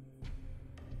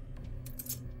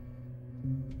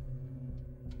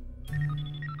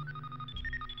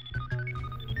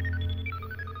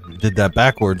 Did that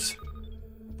backwards.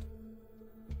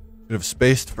 Should have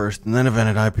spaced first and then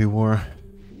invented IP war.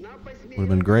 Would have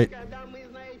been great.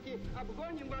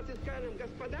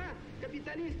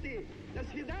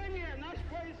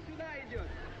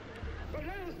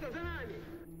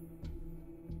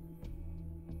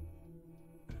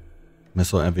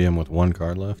 Missile MVM with 1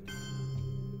 card left.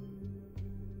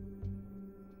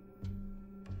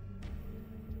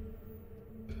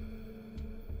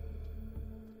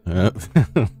 Yep.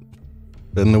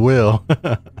 Spin the wheel.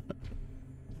 I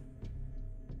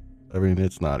mean,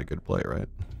 it's not a good play, right?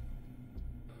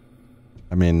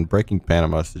 I mean, breaking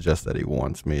Panama suggests that he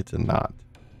wants me to not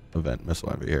event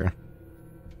missile envy here.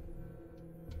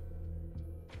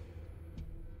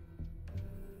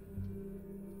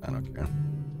 I don't care.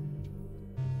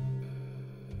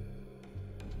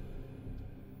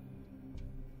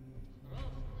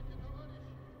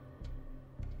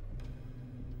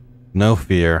 No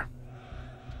fear.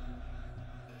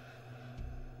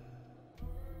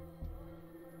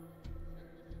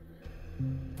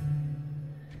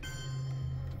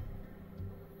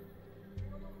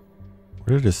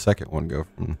 Where did his second one go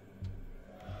from?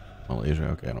 Malaysia.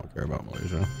 Okay, I don't care about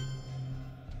Malaysia.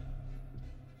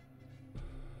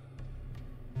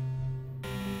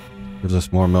 Gives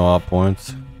us more mill-op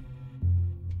points.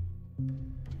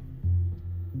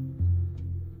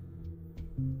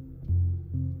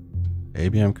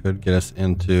 ABM could get us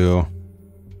into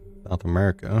South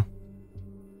America.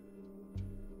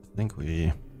 I think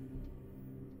we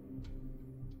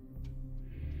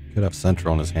could have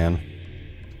Central in his hand.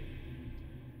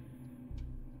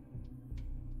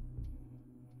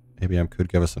 ABM could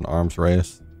give us an arms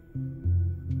race.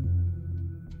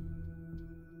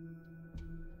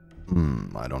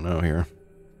 I don't know here.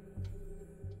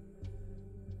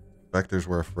 Vectors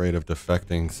were afraid of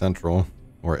defecting Central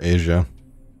or Asia.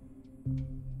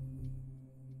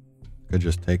 Could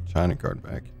just take China card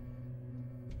back.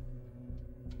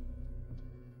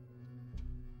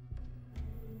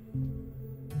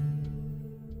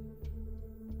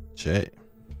 J.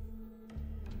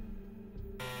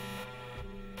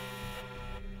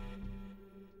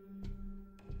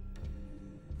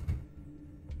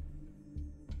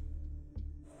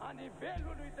 la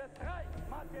nivelului de trai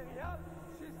material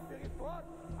și spiritual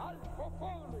al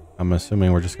poporului. I'm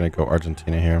assuming we're just going to go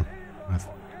Argentina here.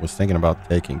 I was thinking about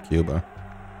taking Cuba.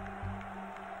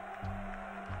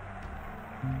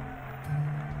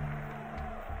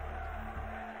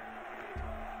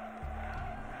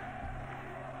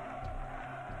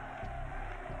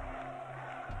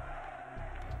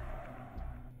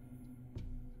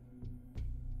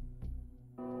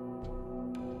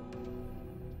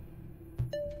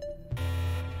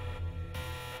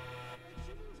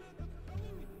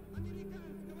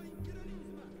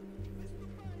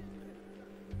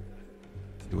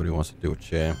 See what he wants to do with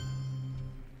Che.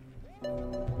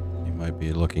 He might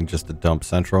be looking just to dump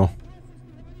Central.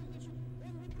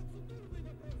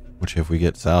 Which, if we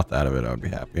get South out of it, I would be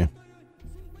happy.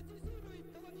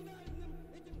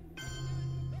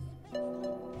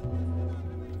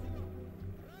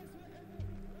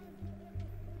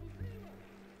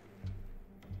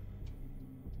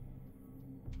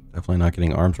 Definitely not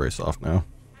getting arms race off now.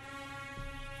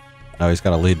 Now he's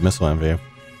got a lead missile envy.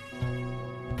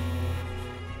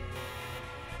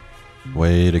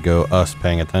 Way to go, us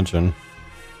paying attention.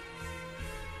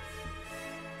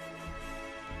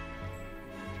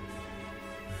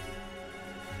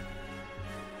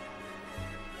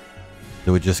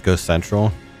 Do we just go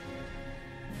Central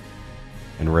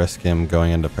and risk him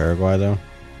going into Paraguay, though?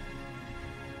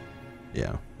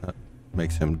 Yeah, that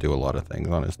makes him do a lot of things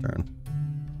on his turn.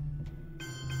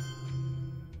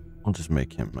 I'll just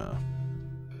make him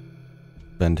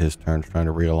bend his turn trying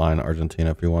to realign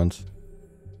Argentina if he wants.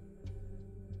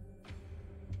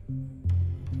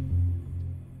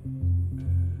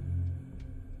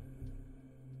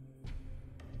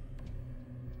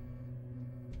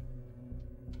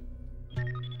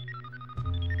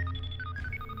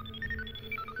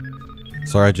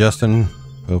 Sorry, Justin.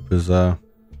 Pope is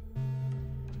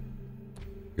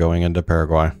going into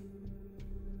Paraguay.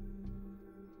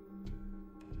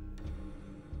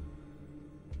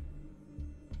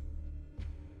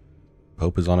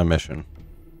 Pope is on a mission.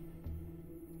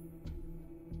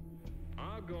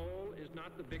 Our goal is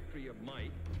not the victory of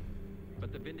might,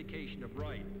 but the vindication of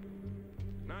right.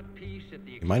 Not peace at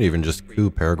the He might even just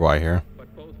coup Paraguay here.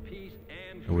 but both peace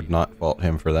and I would not fault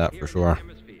him for that for sure.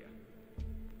 hemisphere.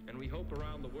 And we hope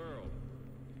around the world.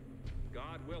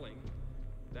 God willing,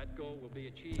 that goal will be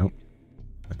achieved. Nope.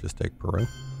 I just take Peru.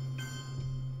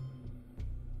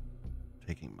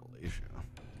 Taking Malaysia.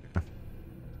 Okay.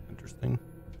 Interesting.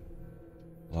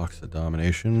 Blocks the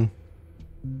domination.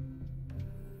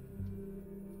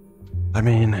 I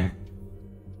mean,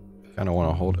 kind of want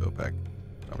to hold OPEC,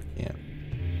 but we can't.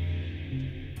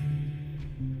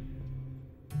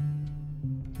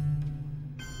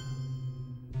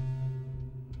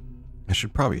 I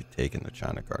should probably have taken the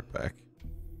China card back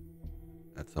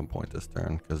at some point this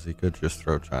turn, because he could just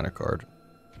throw China card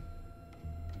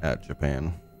at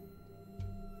Japan.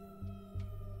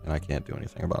 And I can't do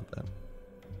anything about that.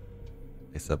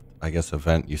 Except, I guess,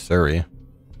 event Usuri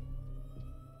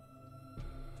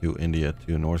to India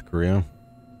to North Korea.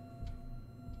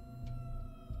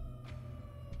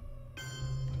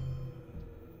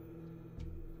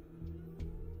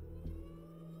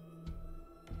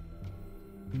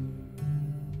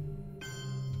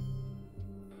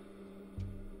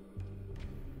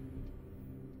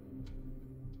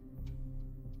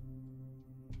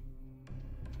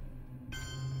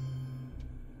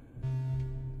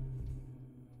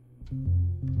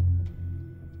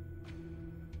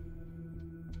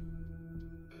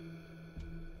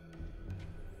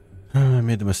 I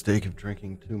made the mistake of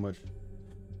drinking too much.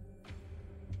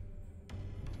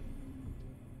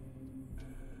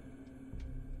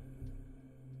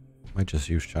 Might just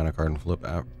use China card and flip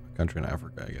a country in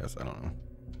Africa, I guess. I don't know.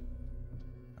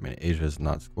 I mean, Asia has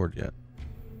not scored yet.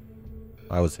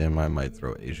 If I was him, I might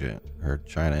throw Asia or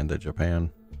China into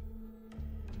Japan.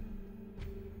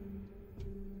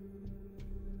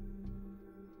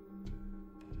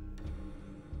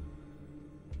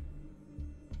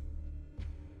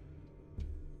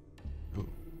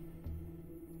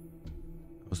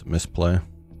 Was a misplay.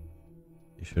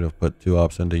 You should have put 2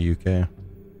 ops into UK.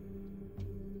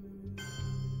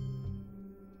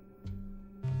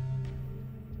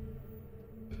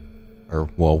 Or,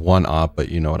 well, 1 op, but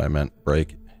you know what I meant.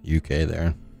 Break UK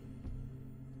there.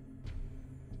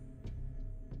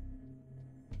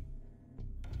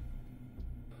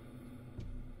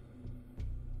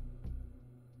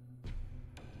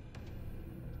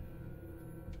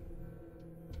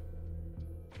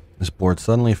 This board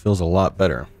suddenly feels a lot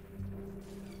better.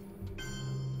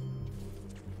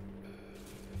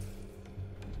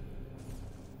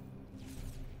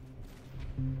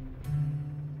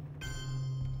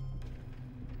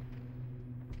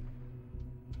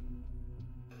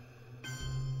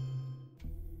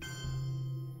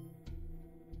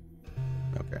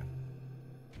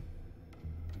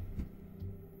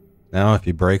 Now, if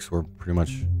he breaks, we're pretty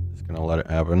much just going to let it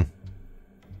happen.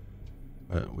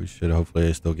 But we should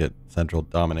hopefully still get central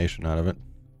domination out of it.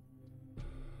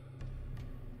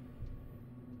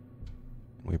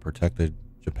 We protected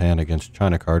Japan against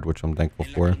China card, which I'm thankful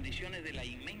for.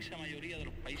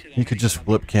 He could just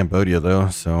flip Cambodia, though,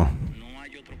 so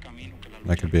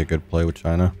that could be a good play with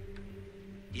China.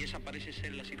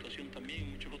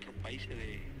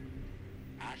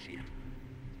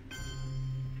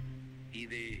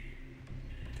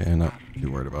 Okay, not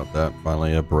too worried about that.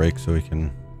 Finally a break so we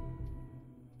can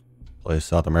play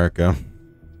South America.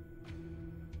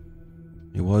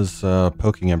 He was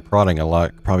poking and prodding a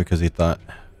lot, probably because he thought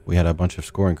we had a bunch of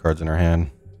scoring cards in our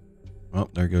hand. Well,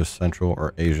 there goes Central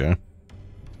or Asia.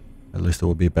 At least it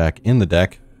will be back in the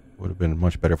deck. Would have been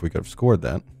much better if we could have scored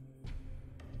that.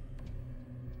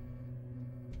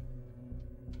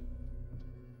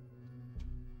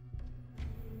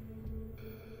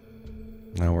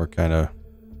 Now we're kind of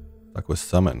stuck with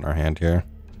Summit in our hand here.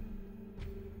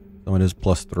 Summit is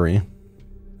 +3.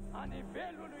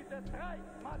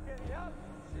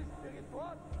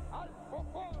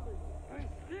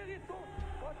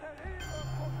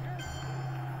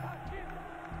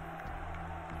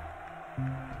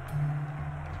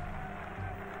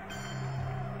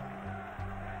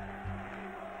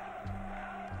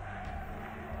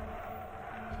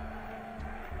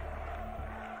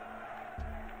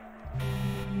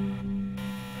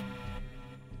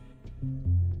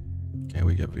 Okay,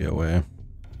 we get VOA.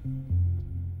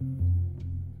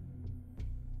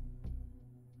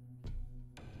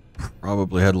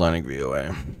 Probably headlining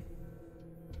VOA.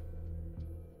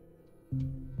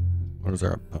 What does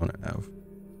our opponent have?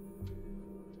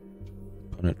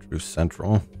 Opponent drew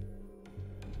Central.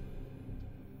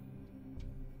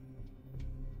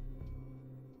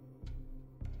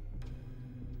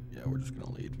 Yeah, we're just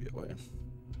gonna lead VOA.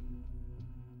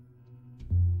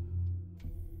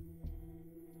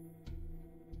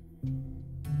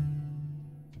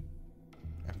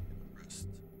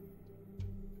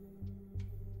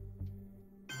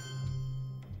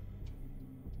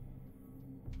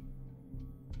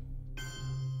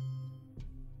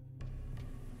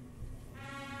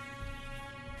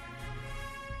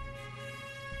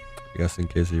 I guess in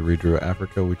case he redrew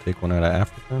Africa, we take one out of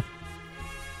Africa.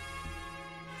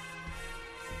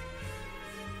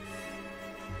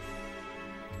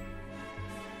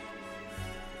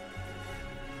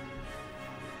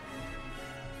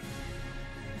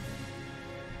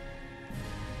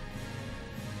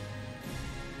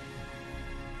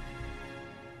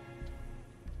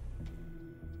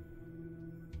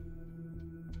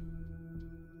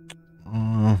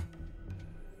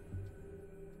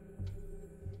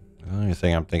 The only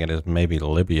thing I'm thinking is maybe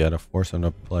Libya to force him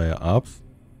to play ops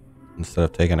instead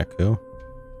of taking a coup.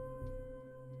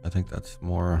 I think that's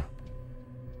more.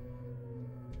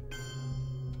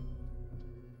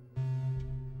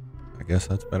 I guess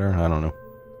that's better. I don't know.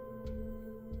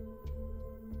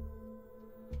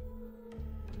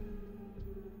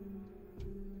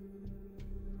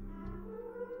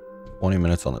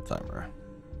 $20 on the timer.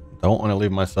 Don't want to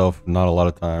leave myself not a lot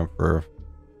of time for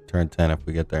turn 10 if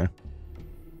we get there.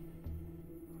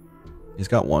 He's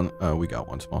got one. We got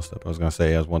one small step. I was gonna say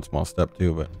he has one small step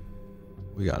too, but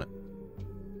we got it.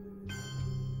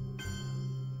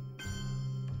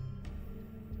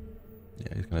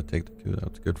 Yeah, he's gonna take the coup.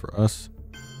 That's good for us.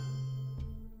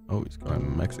 Oh, he's going to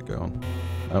Mexico.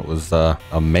 That was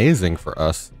amazing for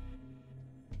us.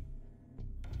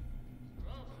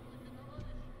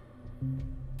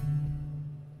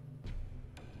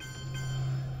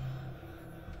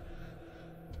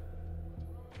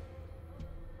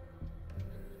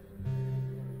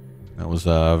 That was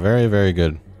very, very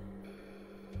good.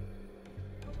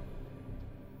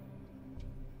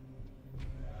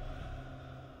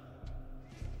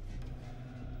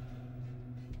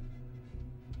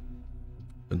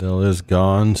 Fidel is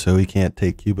gone, so he can't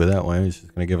take Cuba that way. He's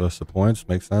just going to give us the points.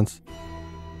 Makes sense.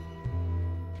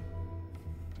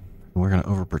 We're going to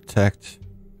overprotect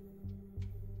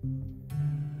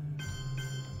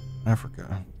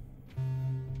Africa.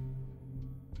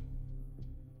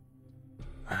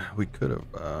 We could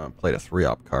have played a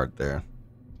 3-op card there.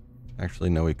 Actually,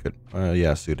 no, we could.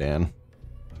 Yeah, Sudan.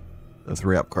 The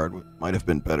 3-op card might have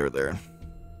been better there.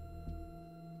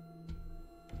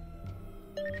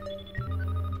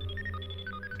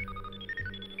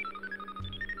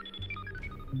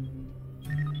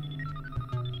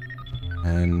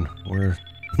 And we're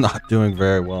not doing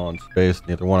very well in space,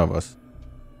 neither one of us.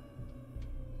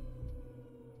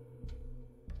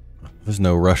 There's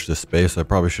no rush to space. I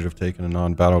probably should have taken a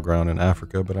non-battleground in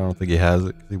Africa, but I don't think he has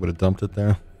it because he would have dumped it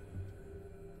there.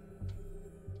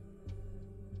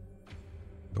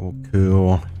 We'll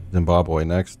coup Zimbabwe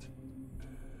next.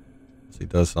 So he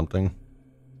does something.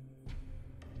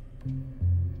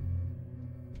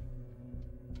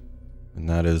 And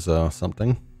that is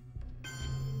something.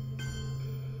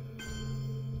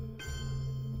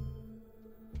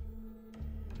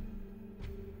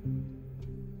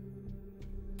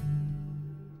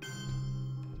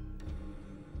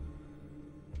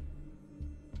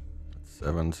 That's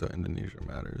 7, so Indonesia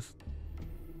matters.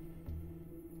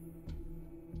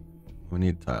 We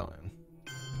need Thailand.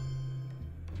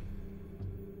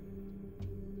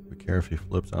 We care if he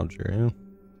flips Algeria.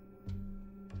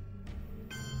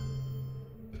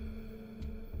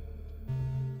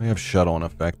 We have shuttle in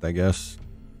effect, I guess.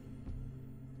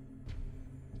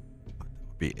 That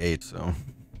would be 8, so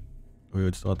we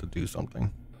would still have to do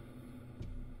something.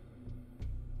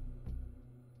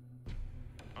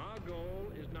 Our goal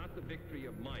is not the victory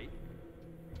of might,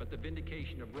 but the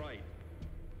vindication of right.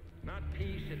 Not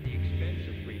peace at the expense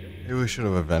of freedom. Maybe we should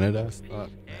have evented us. Peace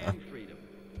and freedom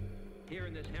here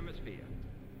in this hemisphere.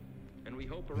 And we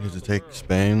hope We around need to the take world,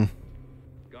 Spain.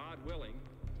 God willing,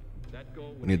 that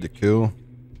goal We will need the be coup.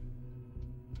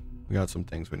 We got some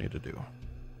things we need to do.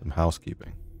 Some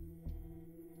housekeeping.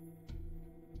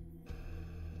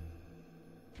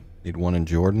 Need one in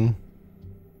Jordan.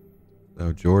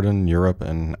 So Jordan, Europe,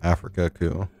 and Africa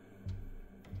coup.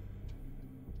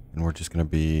 And we're just going to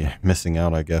be missing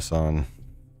out, I guess, on...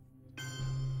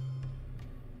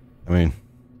 I mean,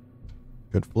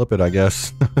 could flip it, I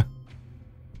guess.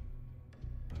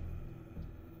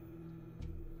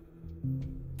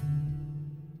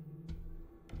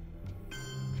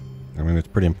 I mean, it's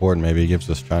pretty important. Maybe he gives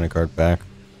us China card back.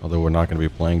 Although we're not going to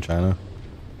be playing China.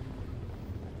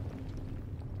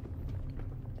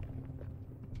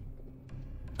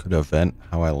 Could event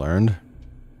how I learned.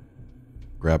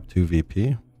 Grab 2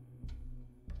 VP.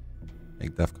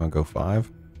 Make DEFCON go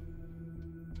 5.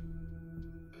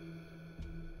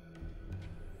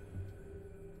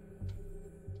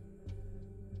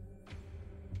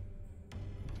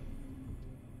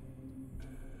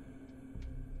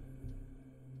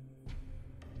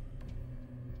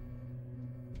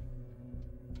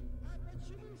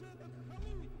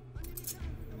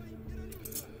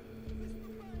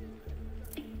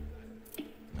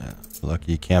 Yeah,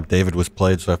 lucky Camp David was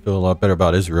played, so I feel a lot better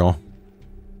about Israel.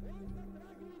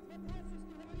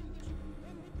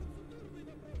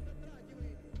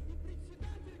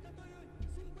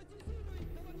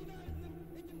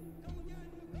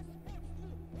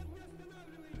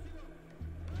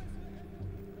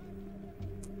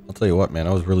 I'll tell you what, man,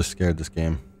 I was really scared this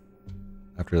game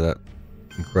after that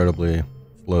incredibly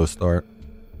slow start,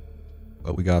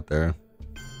 but we got there,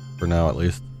 for now at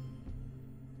least.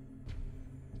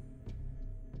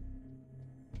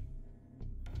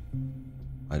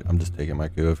 I'm just taking my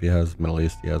coup. If he has Middle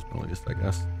East, he has Middle East, I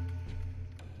guess.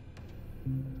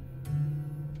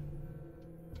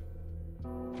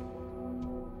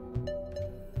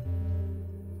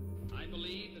 I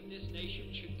believe that this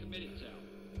nation should commit itself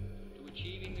to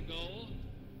achieving the goal,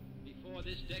 before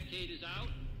this decade is out,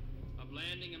 of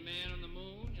landing a man on the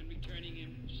moon and returning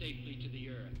him safely to the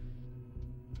earth.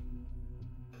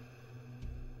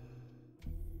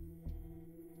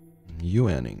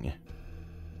 UNing.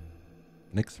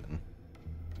 Nixon.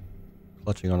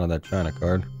 Clutching onto that China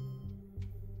card.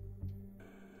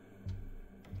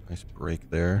 Nice break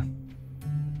there.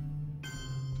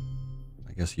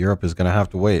 I guess Europe is going to have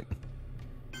to wait.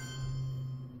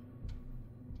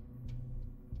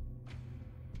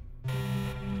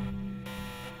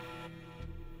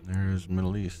 There's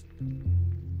Middle East.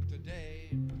 Today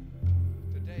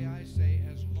I say,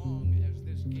 as long as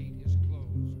this gate is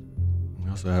closed, We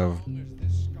also have as long as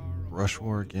this scar of Rush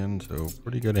War again, so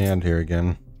pretty good hand here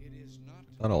again. it is not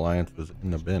Thought Alliance was in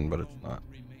the bin, but it's not.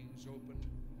 remains open,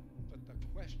 but the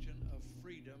question of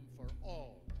freedom for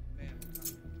all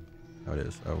mankind. Oh, it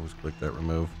is. I always click that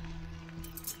remove.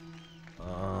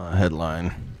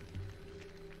 Headline.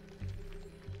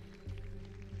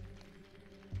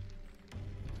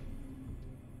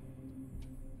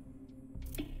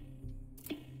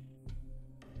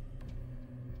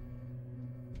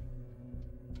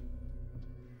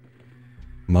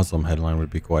 Muslim headline would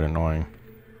be quite annoying.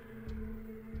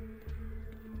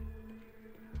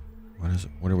 What is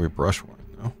it? What are we brush warning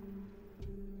though?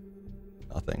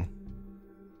 Nothing.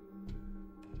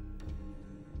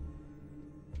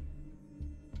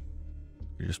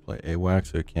 You just play AWAC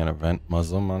so he can't event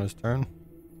Muslim on his turn?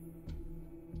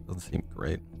 Doesn't seem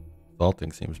great.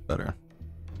 Salting seems better.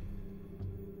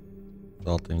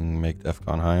 Salting, make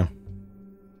DEFCON high.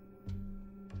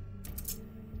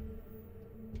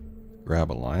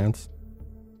 Grab Alliance.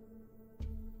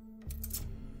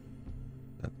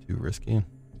 risky.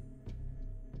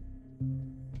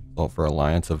 Result for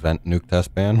Alliance event nuke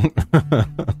test ban.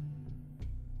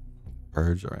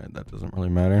 Purge, alright, that doesn't really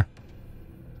matter.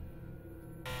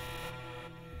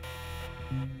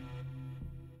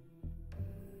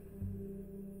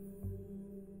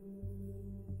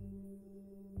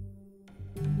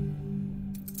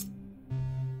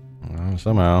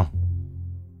 Somehow.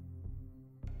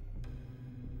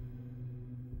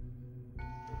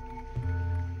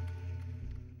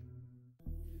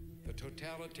 The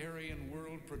totalitarian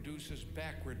world produces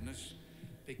backwardness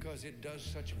because it does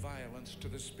such violence to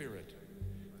the spirit,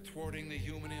 thwarting the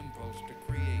human impulse to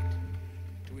create,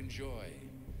 to enjoy,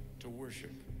 to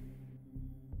worship.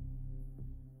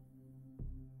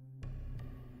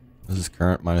 This is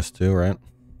current -2, right?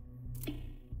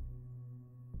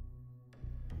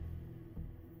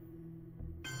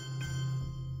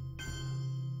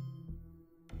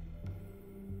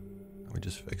 Are we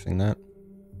just fixing that?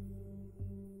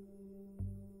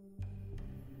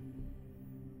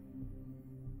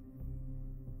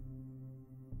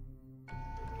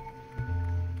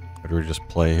 Or do we just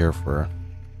play here for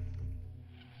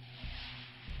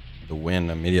the win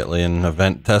immediately in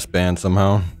event test ban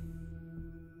somehow?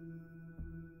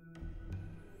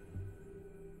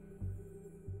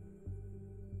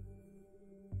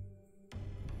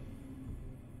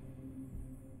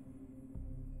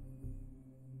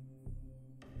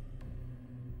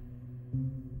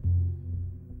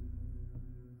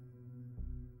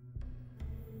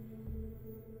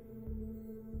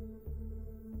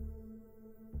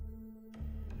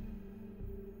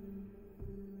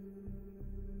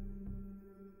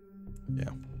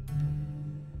 Yeah.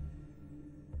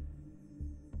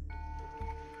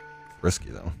 Risky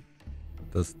though.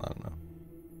 That's not enough.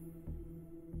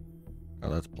 Oh,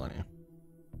 that's plenty.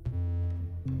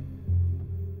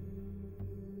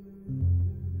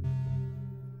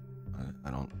 I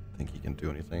don't think he can do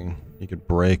anything. He could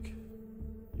break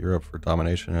Europe for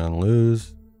domination and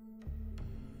lose.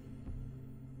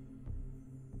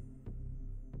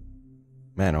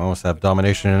 Man, I almost have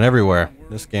domination in everywhere.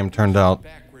 This game turned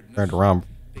around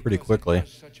pretty quickly.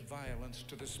 Such violence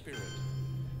to the spirit,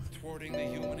 thwarting the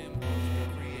human impulse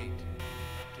to create,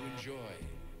 to enjoy,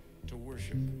 to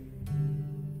worship.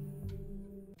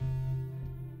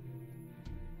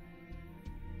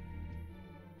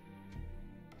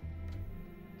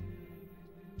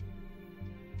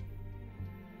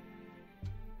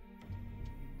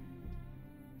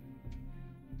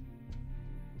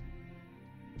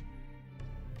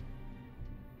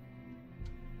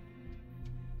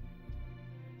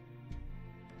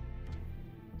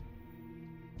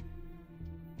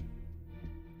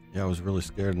 Yeah, I was really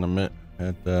scared in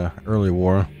at the early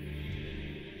war.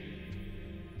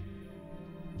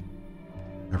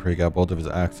 After he got both of his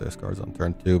access cards on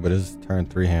turn 2, but his turn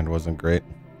 3 hand wasn't great.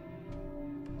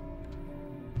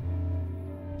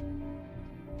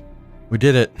 We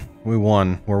did it. We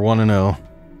won. We're 1-0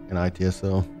 in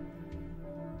ITSL.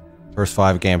 First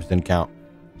 5 games didn't count.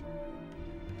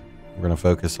 We're going to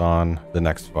focus on the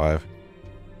next 5.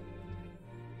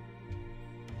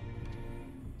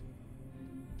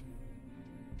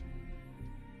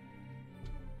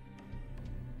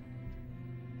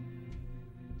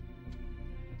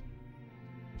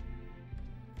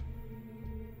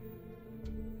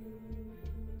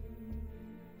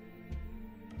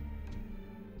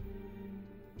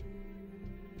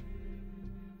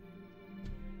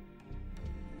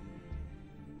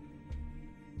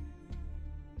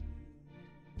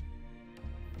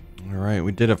 All right,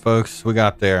 we did it, folks. We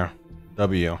got there.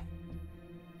 W.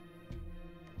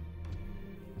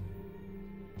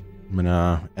 I'm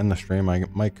gonna end the stream. I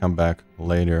might come back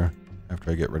later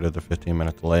after I get rid of the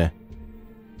 15-minute delay.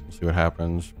 We'll see what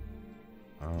happens.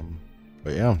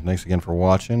 But yeah, thanks again for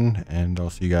watching, and I'll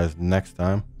see you guys next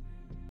time.